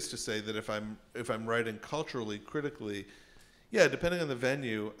is to say that if I'm writing culturally, critically, yeah, depending on the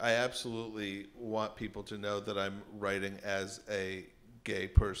venue, I absolutely want people to know that I'm writing as a gay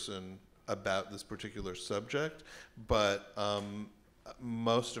person about this particular subject, but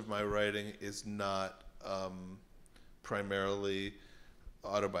most of my writing is not primarily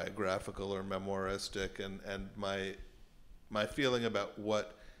autobiographical or memoiristic, and my feeling about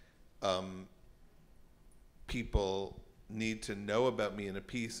what people need to know about me in a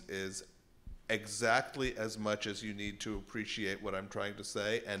piece is exactly as much as you need to appreciate what I'm trying to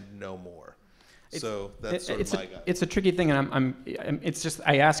say and no more. So that's sort of my guy. It's a tricky thing, and it's just,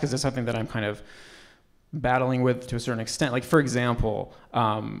 I ask because it's something that I'm kind of battling with to a certain extent. Like, for example,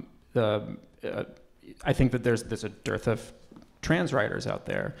 I think that there's a dearth of trans writers out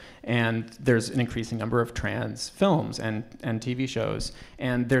there, and there's an increasing number of trans films and TV shows,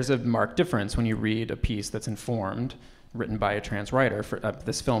 and there's a marked difference when you read a piece that's informed, written by a trans writer. For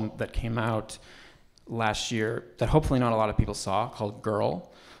this film that came out last year that hopefully not a lot of people saw, called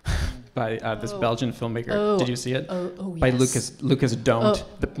Girl, by this Belgian filmmaker. Oh. Did you see it? Oh, by yes. Lucas Don't,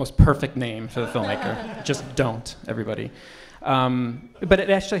 the most perfect name for the filmmaker. Just Don't, everybody. But it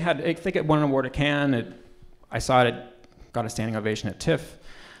actually had, I think it won an award at Cannes. I saw it got a standing ovation at TIFF.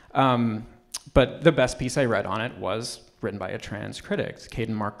 But the best piece I read on it was written by a trans critic, Caden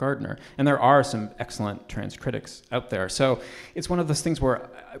Mark Gardner. And there are some excellent trans critics out there. So it's one of those things where,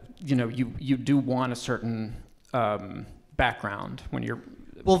 you do want a certain background when you're.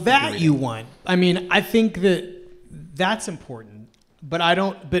 Well, that you want. I mean, I think that's important, but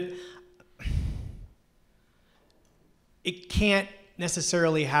it can't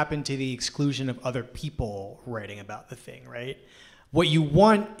necessarily happen to the exclusion of other people writing about the thing, right? What you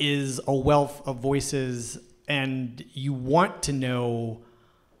want is a wealth of voices, and you want to know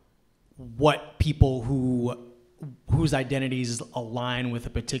what people whose identities align with a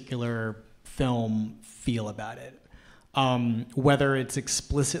particular film feel about it. Whether it's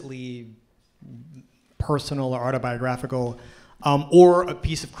explicitly personal or autobiographical, or a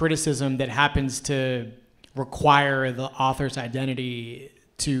piece of criticism that happens to require the author's identity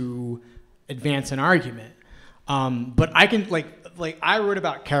to advance an argument. But I can, like I wrote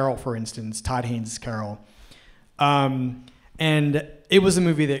about Carol, for instance, Todd Haynes' Carol, and it was a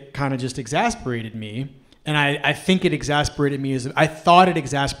movie that kind of just exasperated me, and I think it exasperated me I thought it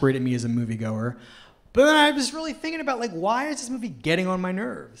exasperated me as a moviegoer. But then I was really thinking about, why is this movie getting on my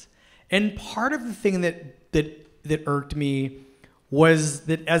nerves? And part of the thing that irked me was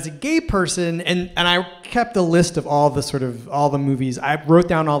that as a gay person, and I kept a list of all the movies. I wrote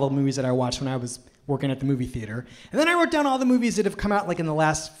down all the movies that I watched when I was working at the movie theater. And then I wrote down all the movies that have come out in the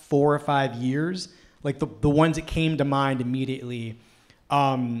last 4 or 5 years, the ones that came to mind immediately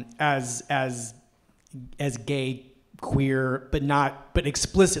as gay, queer, but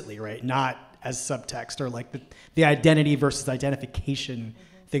explicitly, right? Not as subtext, or the identity versus identification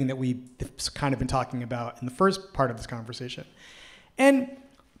thing that we've kind of been talking about in the first part of this conversation. And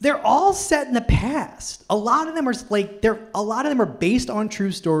they're all set in the past. A lot of them are based on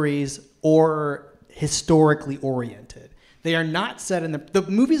true stories or historically oriented. They are not set in the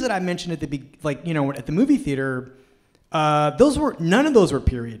movies that I mentioned at the at the movie theater. None of those were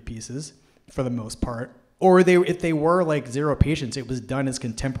period pieces for the most part, or if they were like Zero Patience, it was done as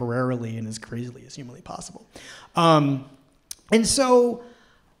contemporarily and as crazily as humanly possible. And so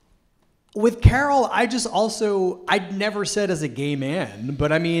with Carol, I'd never said as a gay man,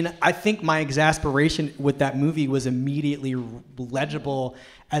 but I mean, I think my exasperation with that movie was immediately legible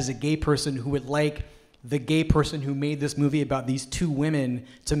as a gay person who would like the gay person who made this movie about these two women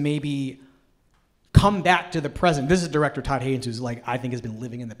to maybe come back to the present. This is director Todd Haynes, who's like, I think has been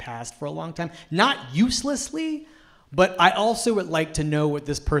living in the past for a long time. Not uselessly, but I also would like to know what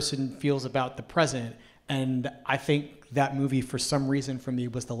this person feels about the present. And I think that movie, for some reason for me,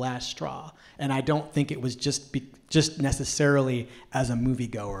 was the last straw. And I don't think it was just necessarily as a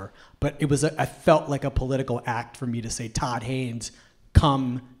moviegoer, but I felt like a political act for me to say, Todd Haynes,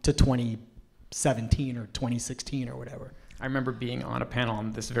 come to 2017 or 2016 or whatever. I remember being on a panel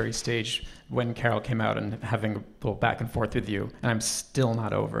on this very stage when Carol came out and having a little back and forth with you, and I'm still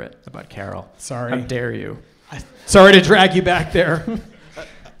not over it about Carol. Sorry. How dare you? Sorry to drag you back there.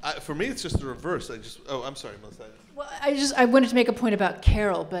 For me, it's just the reverse. I'm sorry, Melissa. Well, I wanted to make a point about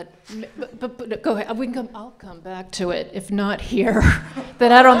Carol, but go ahead. I'll come back to it. If not here,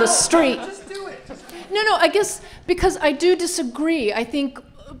 then out on the street. Just do it. No, I guess because I do disagree. I think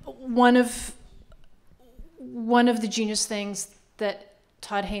one of the genius things that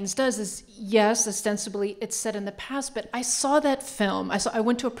Todd Haynes does is, yes, ostensibly it's set in the past, but I saw that film. I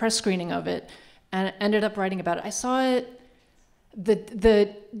went to a press screening of it and ended up writing about it. I saw it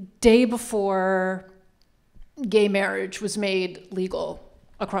the day before gay marriage was made legal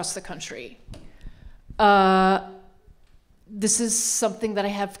across the country. This is something that I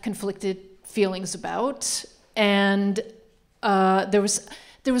have conflicted feelings about, and there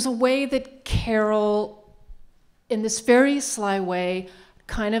was a way that Carol, in this very sly way,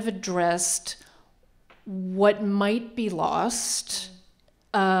 kind of addressed what might be lost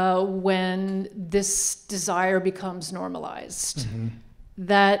when this desire becomes normalized. Mm-hmm.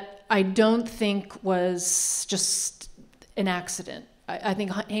 That I don't think was just an accident. I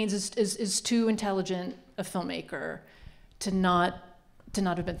think Haynes is too intelligent a filmmaker to not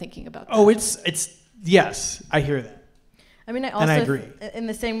have been thinking about that. Oh, it's yes, I hear that. I mean, I agree. In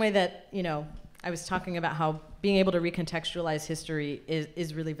the same way that, I was talking about how being able to recontextualize history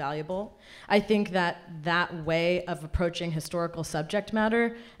is really valuable. I think that way of approaching historical subject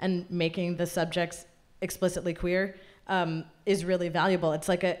matter and making the subjects explicitly queer is really valuable. It's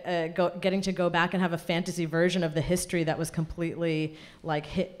like getting to go back and have a fantasy version of the history that was completely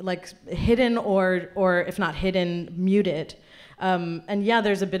hidden or if not hidden, muted. And yeah,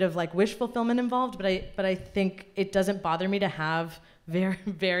 there's a bit of wish fulfillment involved, but I think it doesn't bother me to have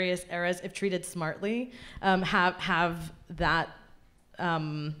various eras, if treated smartly, have that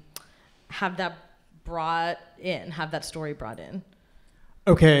brought in, have that story brought in.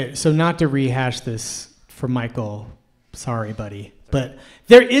 Okay, so not to rehash this for Michael, sorry, buddy, but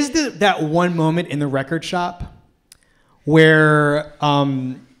there is that one moment in the record shop where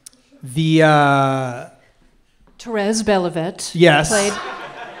Therese Belivet, yes,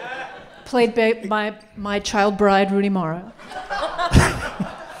 played by my child bride Rudy Mara.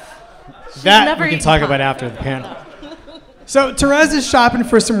 That we can talk about after the panel. So Therese is shopping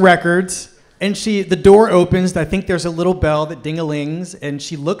for some records, and the door opens. I think there's a little bell that ding-a-lings, and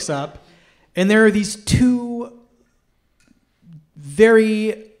she looks up, and there are these two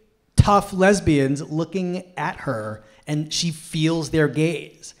very tough lesbians looking at her, and she feels their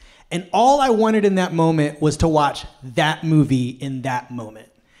gaze. And all I wanted in that moment was to watch that movie in that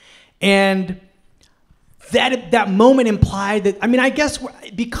moment. And that moment implied that, I guess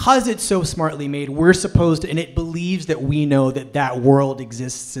because it's so smartly made, we're supposed to, and it believes that we know that world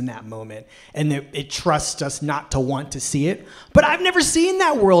exists in that moment, and that it trusts us not to want to see it. But I've never seen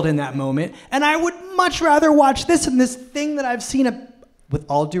that world in that moment, and I would much rather watch this and this thing that I've seen, with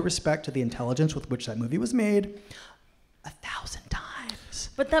all due respect to the intelligence with which that movie was made, 1,000 times.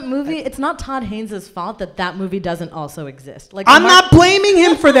 But that movie, it's not Todd Haynes' fault that movie doesn't also exist. I'm not blaming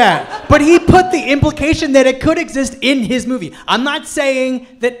him for that, but he put the implication that it could exist in his movie. I'm not saying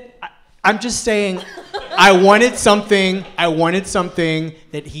that, I'm just saying I wanted something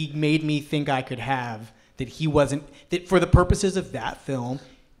that he made me think I could have, that for the purposes of that film,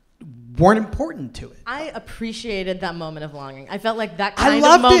 weren't important to it. I appreciated that moment of longing. I felt like that kind of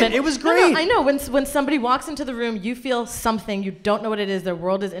moment. I loved it. It was great. No, I know. When somebody walks into the room, you feel something. You don't know what it is. Their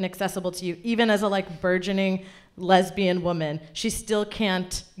world is inaccessible to you. Even as a burgeoning lesbian woman, she still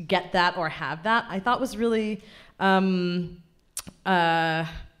can't get that or have that. I thought was really important.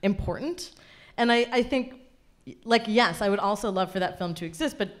 And I think like, yes, I would also love for that film to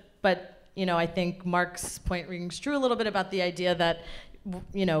exist, but you know, I think Mark's point rings true a little bit about the idea that,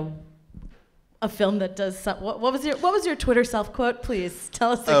 you know, a film that does what was your Twitter self quote? Please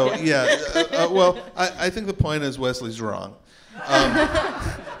tell us. Oh again. yeah. Well, I think the point is Wesley's wrong,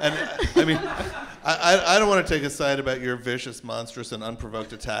 and I mean, I don't want to take a side about your vicious, monstrous, and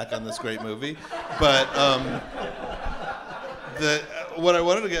unprovoked attack on this great movie, but what I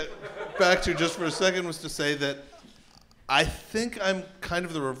wanted to get back to just for a second was to say that I think I'm kind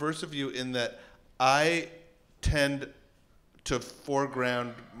of the reverse of you in that I tend to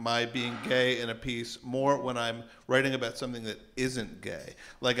foreground my being gay in a piece more when I'm writing about something that isn't gay.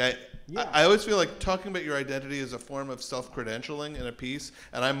 Like I always feel like talking about your identity is a form of self-credentialing in a piece,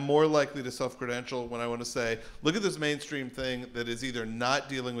 and I'm more likely to self-credential when I want to say, look at this mainstream thing that is either not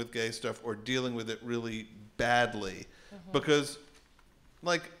dealing with gay stuff or dealing with it really badly. Because,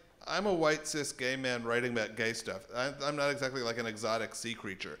 like, I'm a white cis gay man writing about gay stuff. I'm not exactly like an exotic sea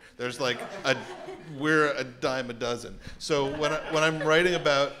creature. There's like we're a dime a dozen. So when I'm writing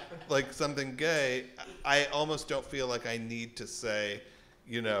about like something gay, I almost don't feel like I need to say,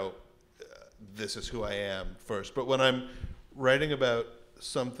 you know, this is who I am first. But when I'm writing about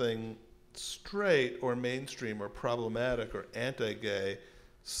something straight or mainstream or problematic or anti-gay,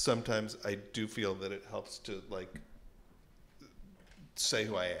 sometimes I do feel that it helps to like say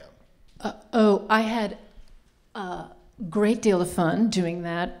who I am. I had a great deal of fun doing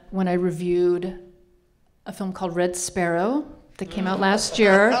that when I reviewed a film called Red Sparrow that came out last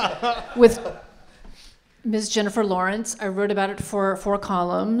year with Ms. Jennifer Lawrence. I wrote about it for 4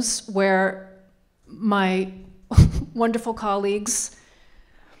 columns where my wonderful colleagues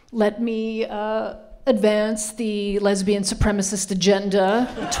let me advance the lesbian supremacist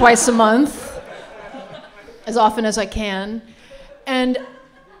agenda twice a month, as often as I can. And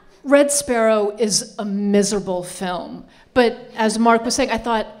Red Sparrow is a miserable film. But as Mark was saying, I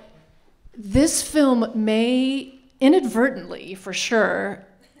thought this film may inadvertently, for sure,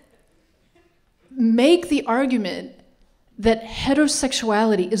 make the argument that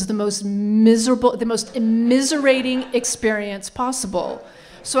heterosexuality is the most miserable, the most immiserating experience possible.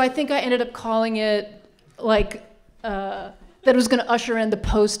 So I think I ended up calling it like that it was going to usher in the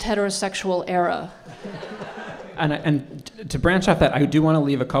post-heterosexual era. And to branch off that, I do want to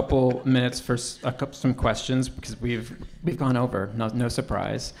leave a couple minutes for some questions because we've gone over. No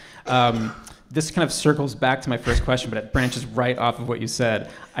surprise. This kind of circles back to my first question, but it branches right off of what you said.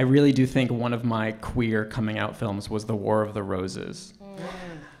 I really do think one of my queer coming out films was The War of the Roses.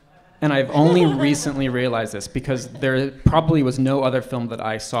 And I've only recently realized this because there probably was no other film that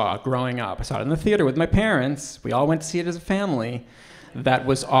I saw growing up. I saw it in the theater with my parents. We all went to see it as a family. That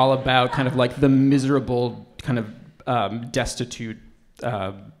was all about kind of like the miserable, kind of destitute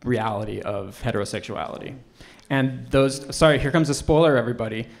reality of heterosexuality. And those, sorry, here comes a spoiler,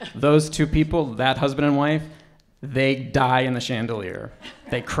 everybody. Those 2 people, that husband and wife, they die in the chandelier.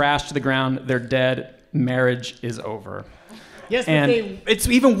 They crash to the ground, they're dead, marriage is over. Yes, but it's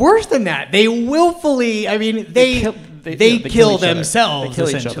even worse than that. They willfully, I mean, they kill themselves, they kill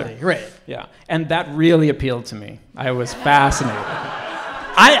essentially. Each other. Right. Yeah, and that really appealed to me. I was fascinated.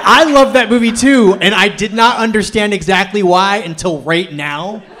 I love that movie too, and I did not understand exactly why until right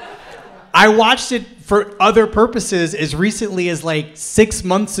now. I watched it for other purposes as recently as like 6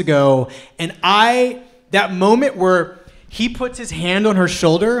 months ago, and that moment where he puts his hand on her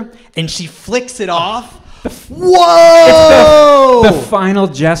shoulder and she flicks it off. Whoa! It's the final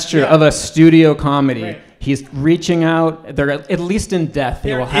gesture of a studio comedy. Right. He's reaching out. They're at least in death.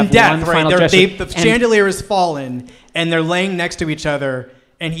 They will have one final gesture. The chandelier has fallen, and they're laying next to each other.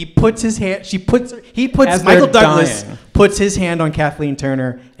 And he puts his hand. Michael Douglas puts his hand on Kathleen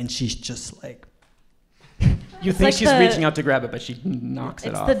Turner, and she's just like. You think she's reaching out to grab it, but she knocks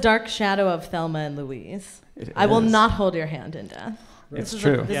it off. It's the dark shadow of Thelma and Louise. I will not hold your hand in death. It's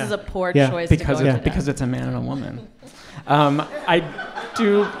true. This is a poor choice because it's a man and a woman. I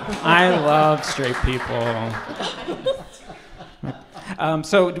love straight people.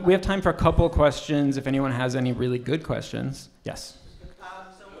 So we have time for a couple of questions. If anyone has any really good questions, yes.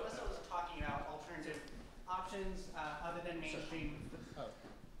 So Melissa was talking about alternative options other than mainstream.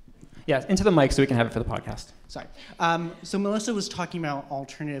 Yeah, into the mic so we can have it for the podcast. Sorry. So Melissa was talking about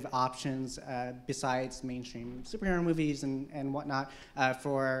alternative options besides mainstream superhero movies and whatnot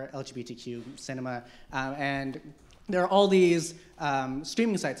for LGBTQ cinema. And there are all these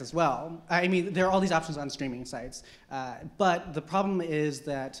streaming sites as well. I mean, there are all these options on streaming sites. But the problem is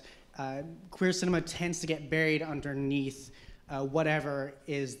that queer cinema tends to get buried underneath whatever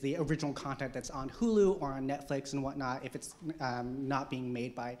is the original content that's on Hulu or on Netflix and whatnot, if it's not being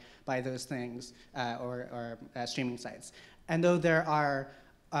made by those things or streaming sites. And though there are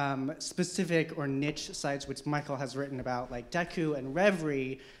specific or niche sites which Michael has written about, like Deku and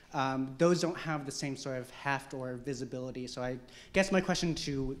Reverie, those don't have the same sort of heft or visibility. So I guess my question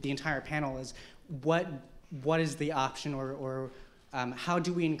to the entire panel is, what is the option, or how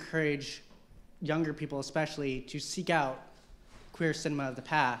do we encourage younger people especially to seek out queer cinema of the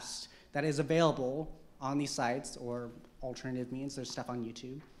past that is available on these sites or alternative means? There's stuff on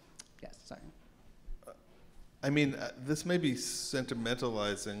YouTube. Yes, sorry. I mean, this may be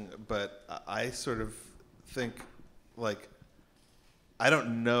sentimentalizing, but I sort of think, like, I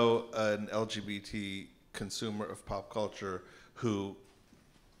don't know an LGBT consumer of pop culture who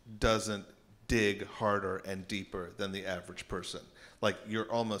doesn't dig harder and deeper than the average person. Like,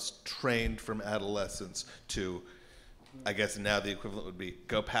 you're almost trained from adolescence to, I guess now the equivalent would be,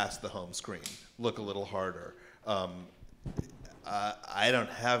 go past the home screen, look a little harder. I don't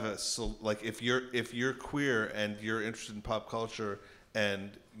have like, if you're queer and you're interested in pop culture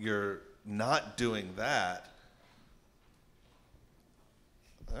and you're not doing that,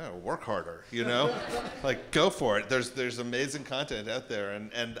 work harder, you know? Like, go for it. There's amazing content out there,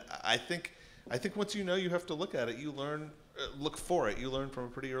 and I think once you know you have to look at it, you learn, look for it. You learn from a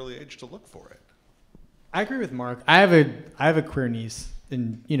pretty early age to look for it. I agree with Mark. I have a queer niece,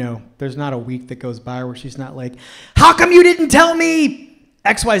 and there's not a week that goes by where she's not like, "How come you didn't tell me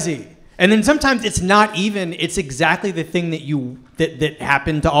XYZ?" And then sometimes it's not even, it's exactly the thing that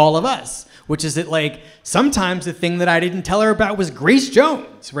happened to all of us, which is that, like, sometimes the thing that I didn't tell her about was Grace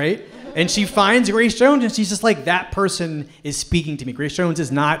Jones, right? And she finds Grace Jones and she's just like, that person is speaking to me. Grace Jones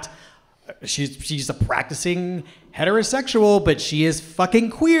is not, she's a practicing heterosexual, but she is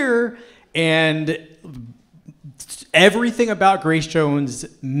fucking queer. And everything about Grace Jones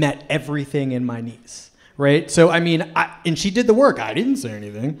met everything in my niece, right? So I mean, and she did the work. I didn't say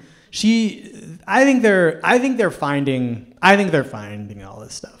anything. I think they're finding all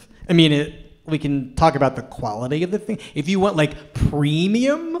this stuff. I mean, we can talk about the quality of the thing. If you want like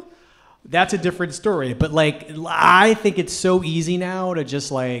premium, that's a different story. But like, I think it's so easy now to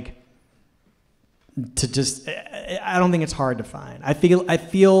just like. I don't think it's hard to find. I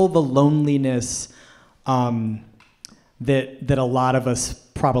feel the loneliness that a lot of us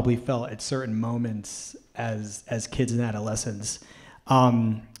probably felt at certain moments as kids and adolescents.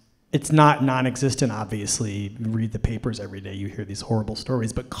 It's not non-existent, obviously. You read the papers every day, you hear these horrible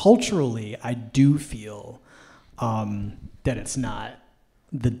stories. But culturally, I do feel that it's not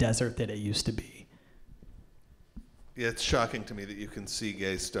the desert that it used to be. Yeah, it's shocking to me that you can see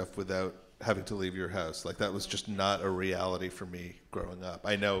gay stuff without having to leave your house. Like, that was just not a reality for me growing up.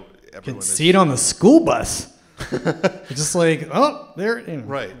 I know everyone You can see it on the school bus. It's just like, oh, there.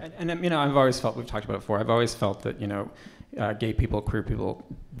 Right. And I've always felt, we've talked about it before, I've always felt that, gay people, queer people,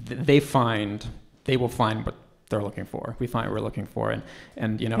 they will find what they're looking for. We find what we're looking for.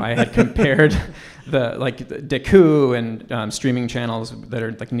 And I had compared the Deku and streaming channels that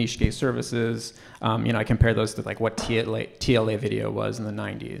are like niche gay services. I compared those to like what TLA video was in the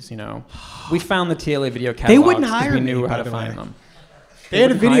 90s. We found the TLA video catalogs. They wouldn't hire we me, knew by how to the find way. them. They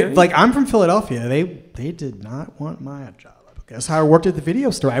had a video, like, I'm from Philadelphia. They did not want my job. That's how I worked at the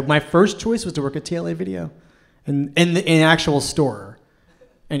video store. My first choice was to work at TLA Video, in an actual store.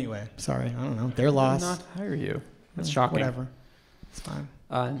 Anyway, sorry, I don't know. Their loss. They did not hire you. That's shocking. Whatever, it's fine.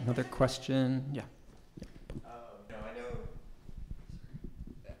 Another question, yeah. I know,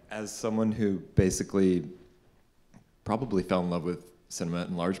 as someone who basically probably fell in love with cinema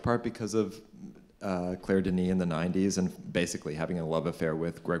in large part because of Claire Denis in the 90s and basically having a love affair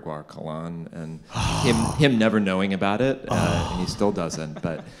with Grégoire Collin and him never knowing about it, and he still doesn't,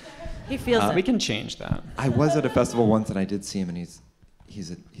 but He feels it. We can change that. I was at a festival once and I did see him, and he's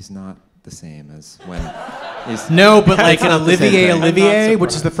not the same as when he's No, but like It's an not the same thing. Olivier,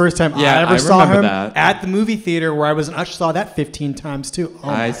 which is the first time Yeah, I ever I saw remember him that. at the movie theater where I was an usher. Saw that 15 times too. Oh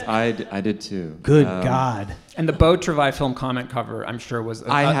my I did too. good God. And the Beau Travail film comment cover, I'm sure, was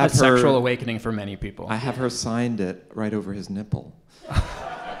I a have sexual her- awakening for many people. I have her signed it right over his nipple.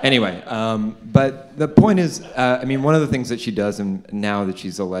 Anyway, but the point is, one of the things that she does, and now that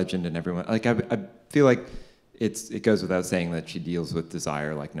she's a legend and everyone, like, I feel like it goes without saying that she deals with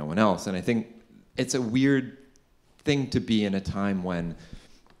desire like no one else. And I think it's a weird thing to be in a time when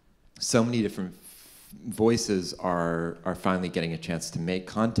so many different voices are finally getting a chance to make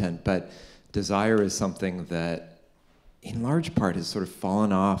content, but desire is something that, in large part, has sort of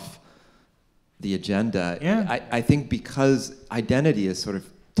fallen off the agenda. Yeah. I think because identity is sort of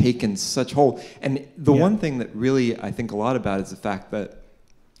taken such hold. And the one thing that really I think a lot about is the fact that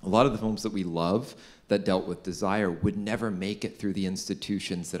a lot of the films that we love that dealt with desire would never make it through the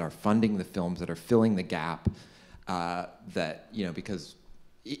institutions that are funding the films, that are filling the gap, that, you know, because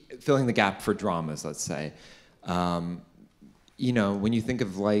filling the gap for dramas, let's say. You know, when you think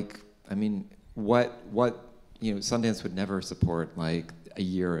of, like, I mean, what you know, Sundance would never support, like, a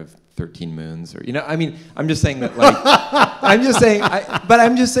year of 13 Moons, or, you know, I mean, I'm just saying that, like, I'm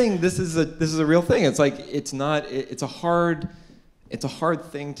just saying this is a real thing. It's like, it's a hard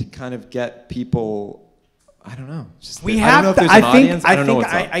thing to kind of get people. I don't know. Just, We I have. don't know if there's an audience. I don't know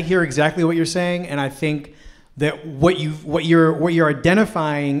think what's up. I hear exactly what you're saying, and I think that what you're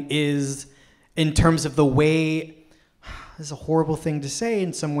identifying is in terms of the way. This is a horrible thing to say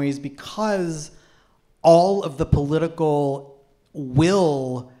in some ways, because all of the political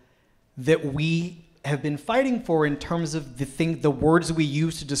will that we have been fighting for in terms of the words we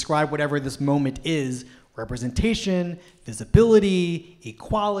use to describe whatever this moment is, representation, visibility,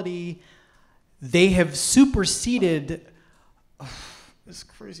 equality, they have superseded, it's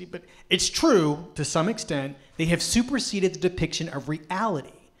crazy, but it's true to some extent, they have superseded the depiction of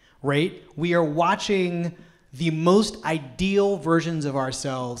reality, right? We are watching the most ideal versions of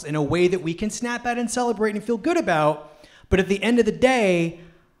ourselves in a way that we can snap at and celebrate and feel good about, but at the end of the day,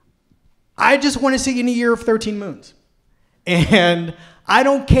 I just want to see in a year of 13 Moons. And I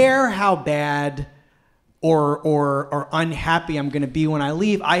don't care how bad or unhappy I'm going to be when I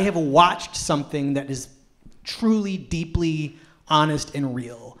leave. I have watched something that is truly, deeply honest and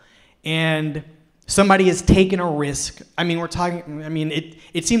real. And somebody has taken a risk. I mean,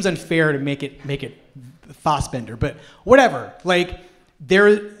 it seems unfair to make it Fassbender, but whatever. Like,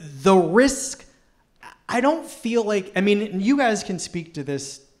 the risk, I don't feel like, I mean, you guys can speak to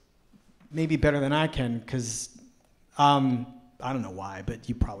this maybe better than I can, because I don't know why, but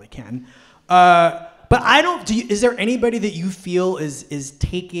you probably can. But I don't. Is there anybody that you feel is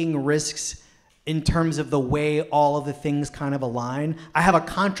taking risks in terms of the way all of the things kind of align? I have a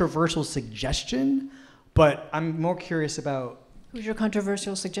controversial suggestion, but I'm more curious about. Who's your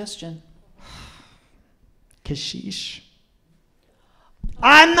controversial suggestion? Kashish.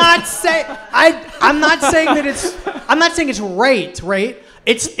 I'm not saying that it's. I'm not saying it's right.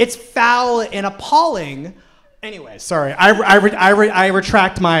 It's foul and appalling. Anyway, sorry. I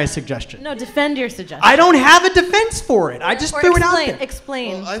retract my suggestion. No, defend your suggestion. I don't have a defense for it. I just threw it out there.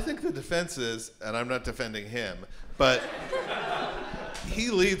 Explain. Well, I think the defense is, and I'm not defending him, but he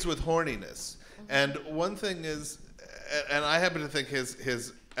leads with horniness. And one thing is, and I happen to think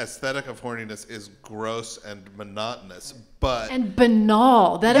his aesthetic of horniness is gross and monotonous, but And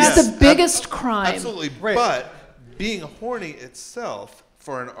banal. That is the biggest crime. Absolutely, Right. but being horny itself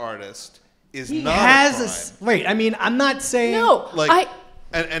for an artist is He not has a crime. right. I mean, I'm not saying No, Like,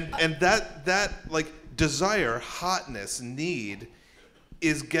 and that like desire, hotness, need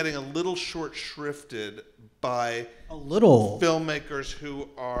is getting a little short shrifted by a little filmmakers who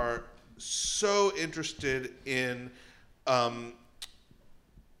are so interested in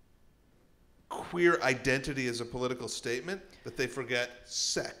queer identity as a political statement that they forget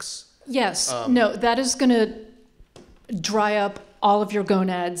sex. Yes. No, that is going to dry up all of your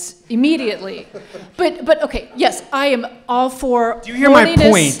gonads immediately. But okay, yes, I am all for. Do you hear my horniness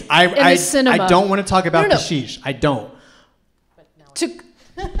point? in the cinema. I don't want to talk about No. Kashish. I don't. To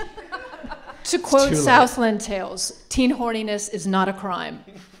quote too late. Southland Tales, teen horniness is not a crime.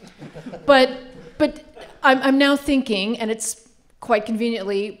 But I'm now thinking, and it's quite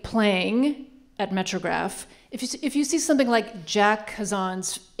conveniently playing at Metrograph. If you see something like Jack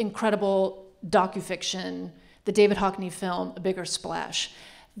Hazan's incredible docufiction, the David Hockney film, A Bigger Splash,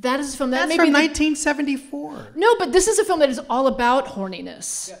 that is a film that That's maybe from 1974. No, but this is a film that is all about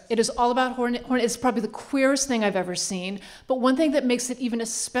horniness. Yes. It is all about It's probably the queerest thing I've ever seen. But one thing that makes it even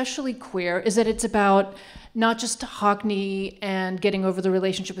especially queer is that it's about not just Hockney and getting over the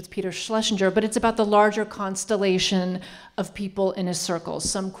relationship with Peter Schlesinger, but it's about the larger constellation of people in his circle,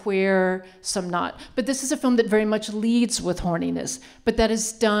 some queer, some not. But this is a film that very much leads with horniness, but that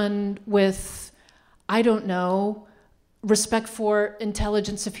is done with, I don't know, respect for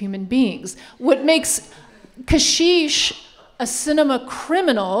intelligence of human beings. What makes Kashish a cinema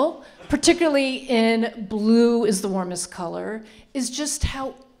criminal, particularly in Blue is the Warmest Color, is just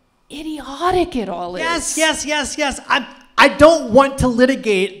how idiotic it all is. Yes. I don't want to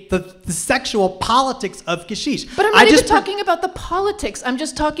litigate the sexual politics of Kashish. But I'm not even talking about the politics. I'm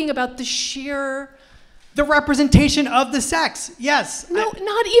just talking about the sheer the representation of the sex. Yes. No,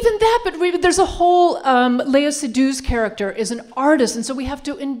 not even that, but there's a whole, Lea Seydoux character is an artist, and so we have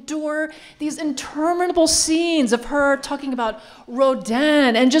to endure these interminable scenes of her talking about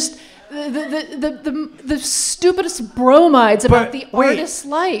Rodin and just the stupidest bromides about the artist's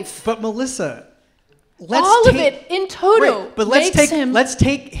life. But Melissa, all of it in toto. Right, but let's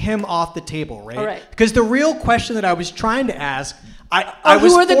take him off the table, right? All right. Because the real question that I was trying to ask,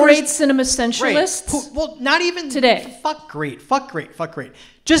 who are the great cinema sensualists? Right. Well, not even today. Fuck great.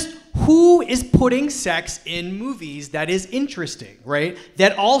 Just who is putting sex in movies that is interesting, right?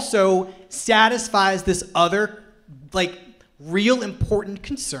 That also satisfies this other, like, real important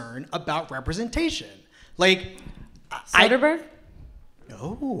concern about representation. Like, Soderbergh?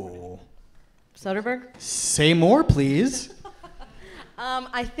 No. Soderbergh? Say more, please.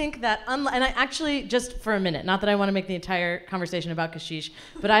 I think that, and I actually, just for a minute, not that I want to make the entire conversation about Kashish,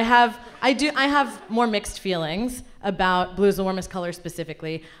 but I have more mixed feelings about Blue is the Warmest Color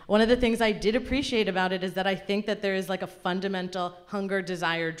specifically. One of the things I did appreciate about it is that I think that there is like a fundamental hunger,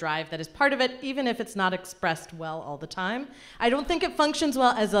 desire, drive that is part of it, even if it's not expressed well all the time. I don't think it functions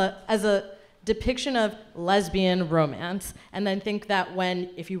well as a depiction of lesbian romance, and then think that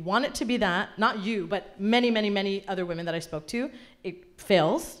if you want it to be that, not you, but many, many, many other women that I spoke to, it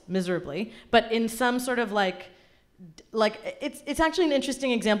fails miserably. But in some sort of like it's actually an interesting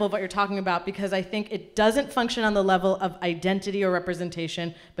example of what you're talking about, because I think it doesn't function on the level of identity or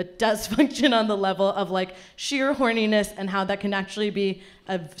representation, but does function on the level of like sheer horniness and how that can actually be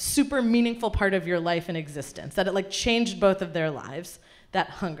a super meaningful part of your life and existence, that it like changed both of their lives, that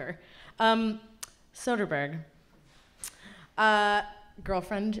hunger. Soderbergh,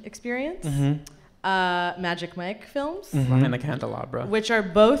 Girlfriend Experience, Magic Mike films, and the Candelabra, which are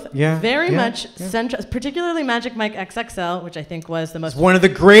both very much central, particularly Magic Mike XXL, which I think was the most one of the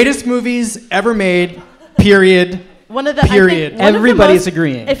greatest movies ever made. Period. One of the period. Everybody's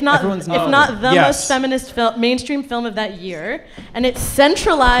agreeing. If not the most feminist mainstream film of that year, and it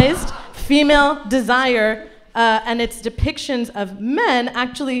centralized female desire. And its depictions of men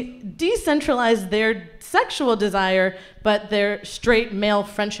actually decentralized their sexual desire, but their straight male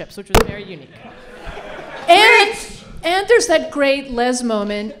friendships, which was very unique. And there's that great les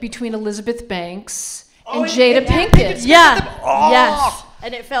moment between Elizabeth Banks and Jada Pinkett. Yes.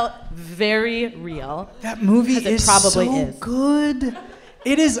 And it felt very real. That movie is so good.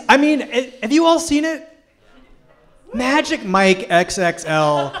 It is. I mean, have you all seen it? Magic Mike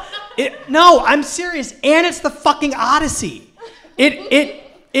XXL. No, I'm serious. And it's the fucking Odyssey. It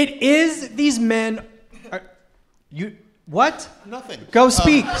is these men. You what? Nothing. Go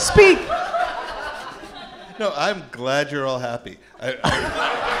speak. Speak. No, I'm glad you're all happy.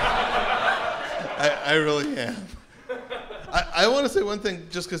 I really am. I want to say one thing,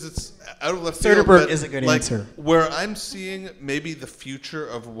 just because it's out of left field. Soderbergh is a good answer. Where I'm seeing maybe the future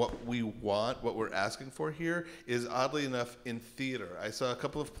of what we want, what we're asking for here, is oddly enough in theater. I saw a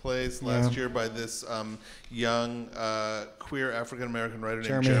couple of plays last year by this young queer African American writer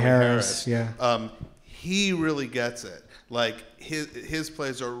named Jeremy Harris. He really gets it. Like his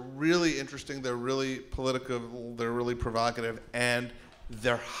plays are really interesting. They're really political. They're really provocative, and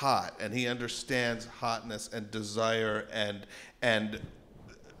they're hot, and he understands hotness and desire and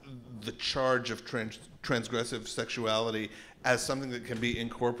the charge of transgressive sexuality as something that can be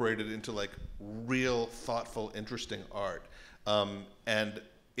incorporated into like real, thoughtful, interesting art. And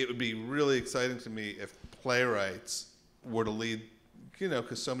it would be really exciting to me if playwrights were to lead,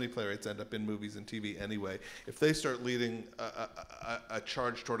 because so many playwrights end up in movies and TV anyway. If they start leading a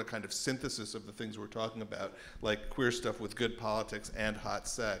charge toward a kind of synthesis of the things we're talking about, like queer stuff with good politics and hot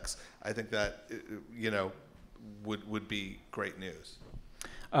sex, I think that would be great news.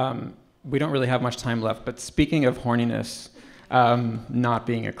 We don't really have much time left, but speaking of horniness not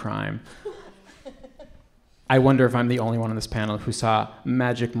being a crime, I wonder if I'm the only one on this panel who saw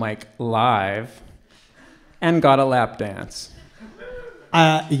Magic Mike live and got a lap dance.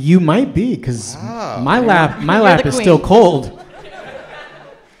 You might be, because my lap is still cold.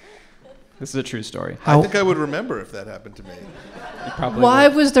 This is a true story. I think I would remember if that happened to me. Why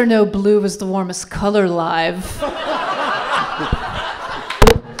was there no Blue is the Warmest Color live?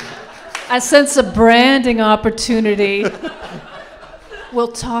 I sense a branding opportunity.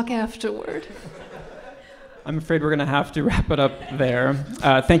 We'll talk afterward. I'm afraid we're going to have to wrap it up there.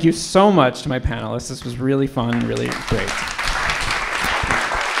 Thank you so much to my panelists. This was really fun, really great.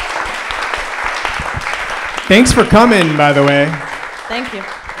 Thanks for coming, by the way. Thank you.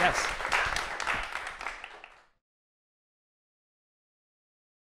 Yes.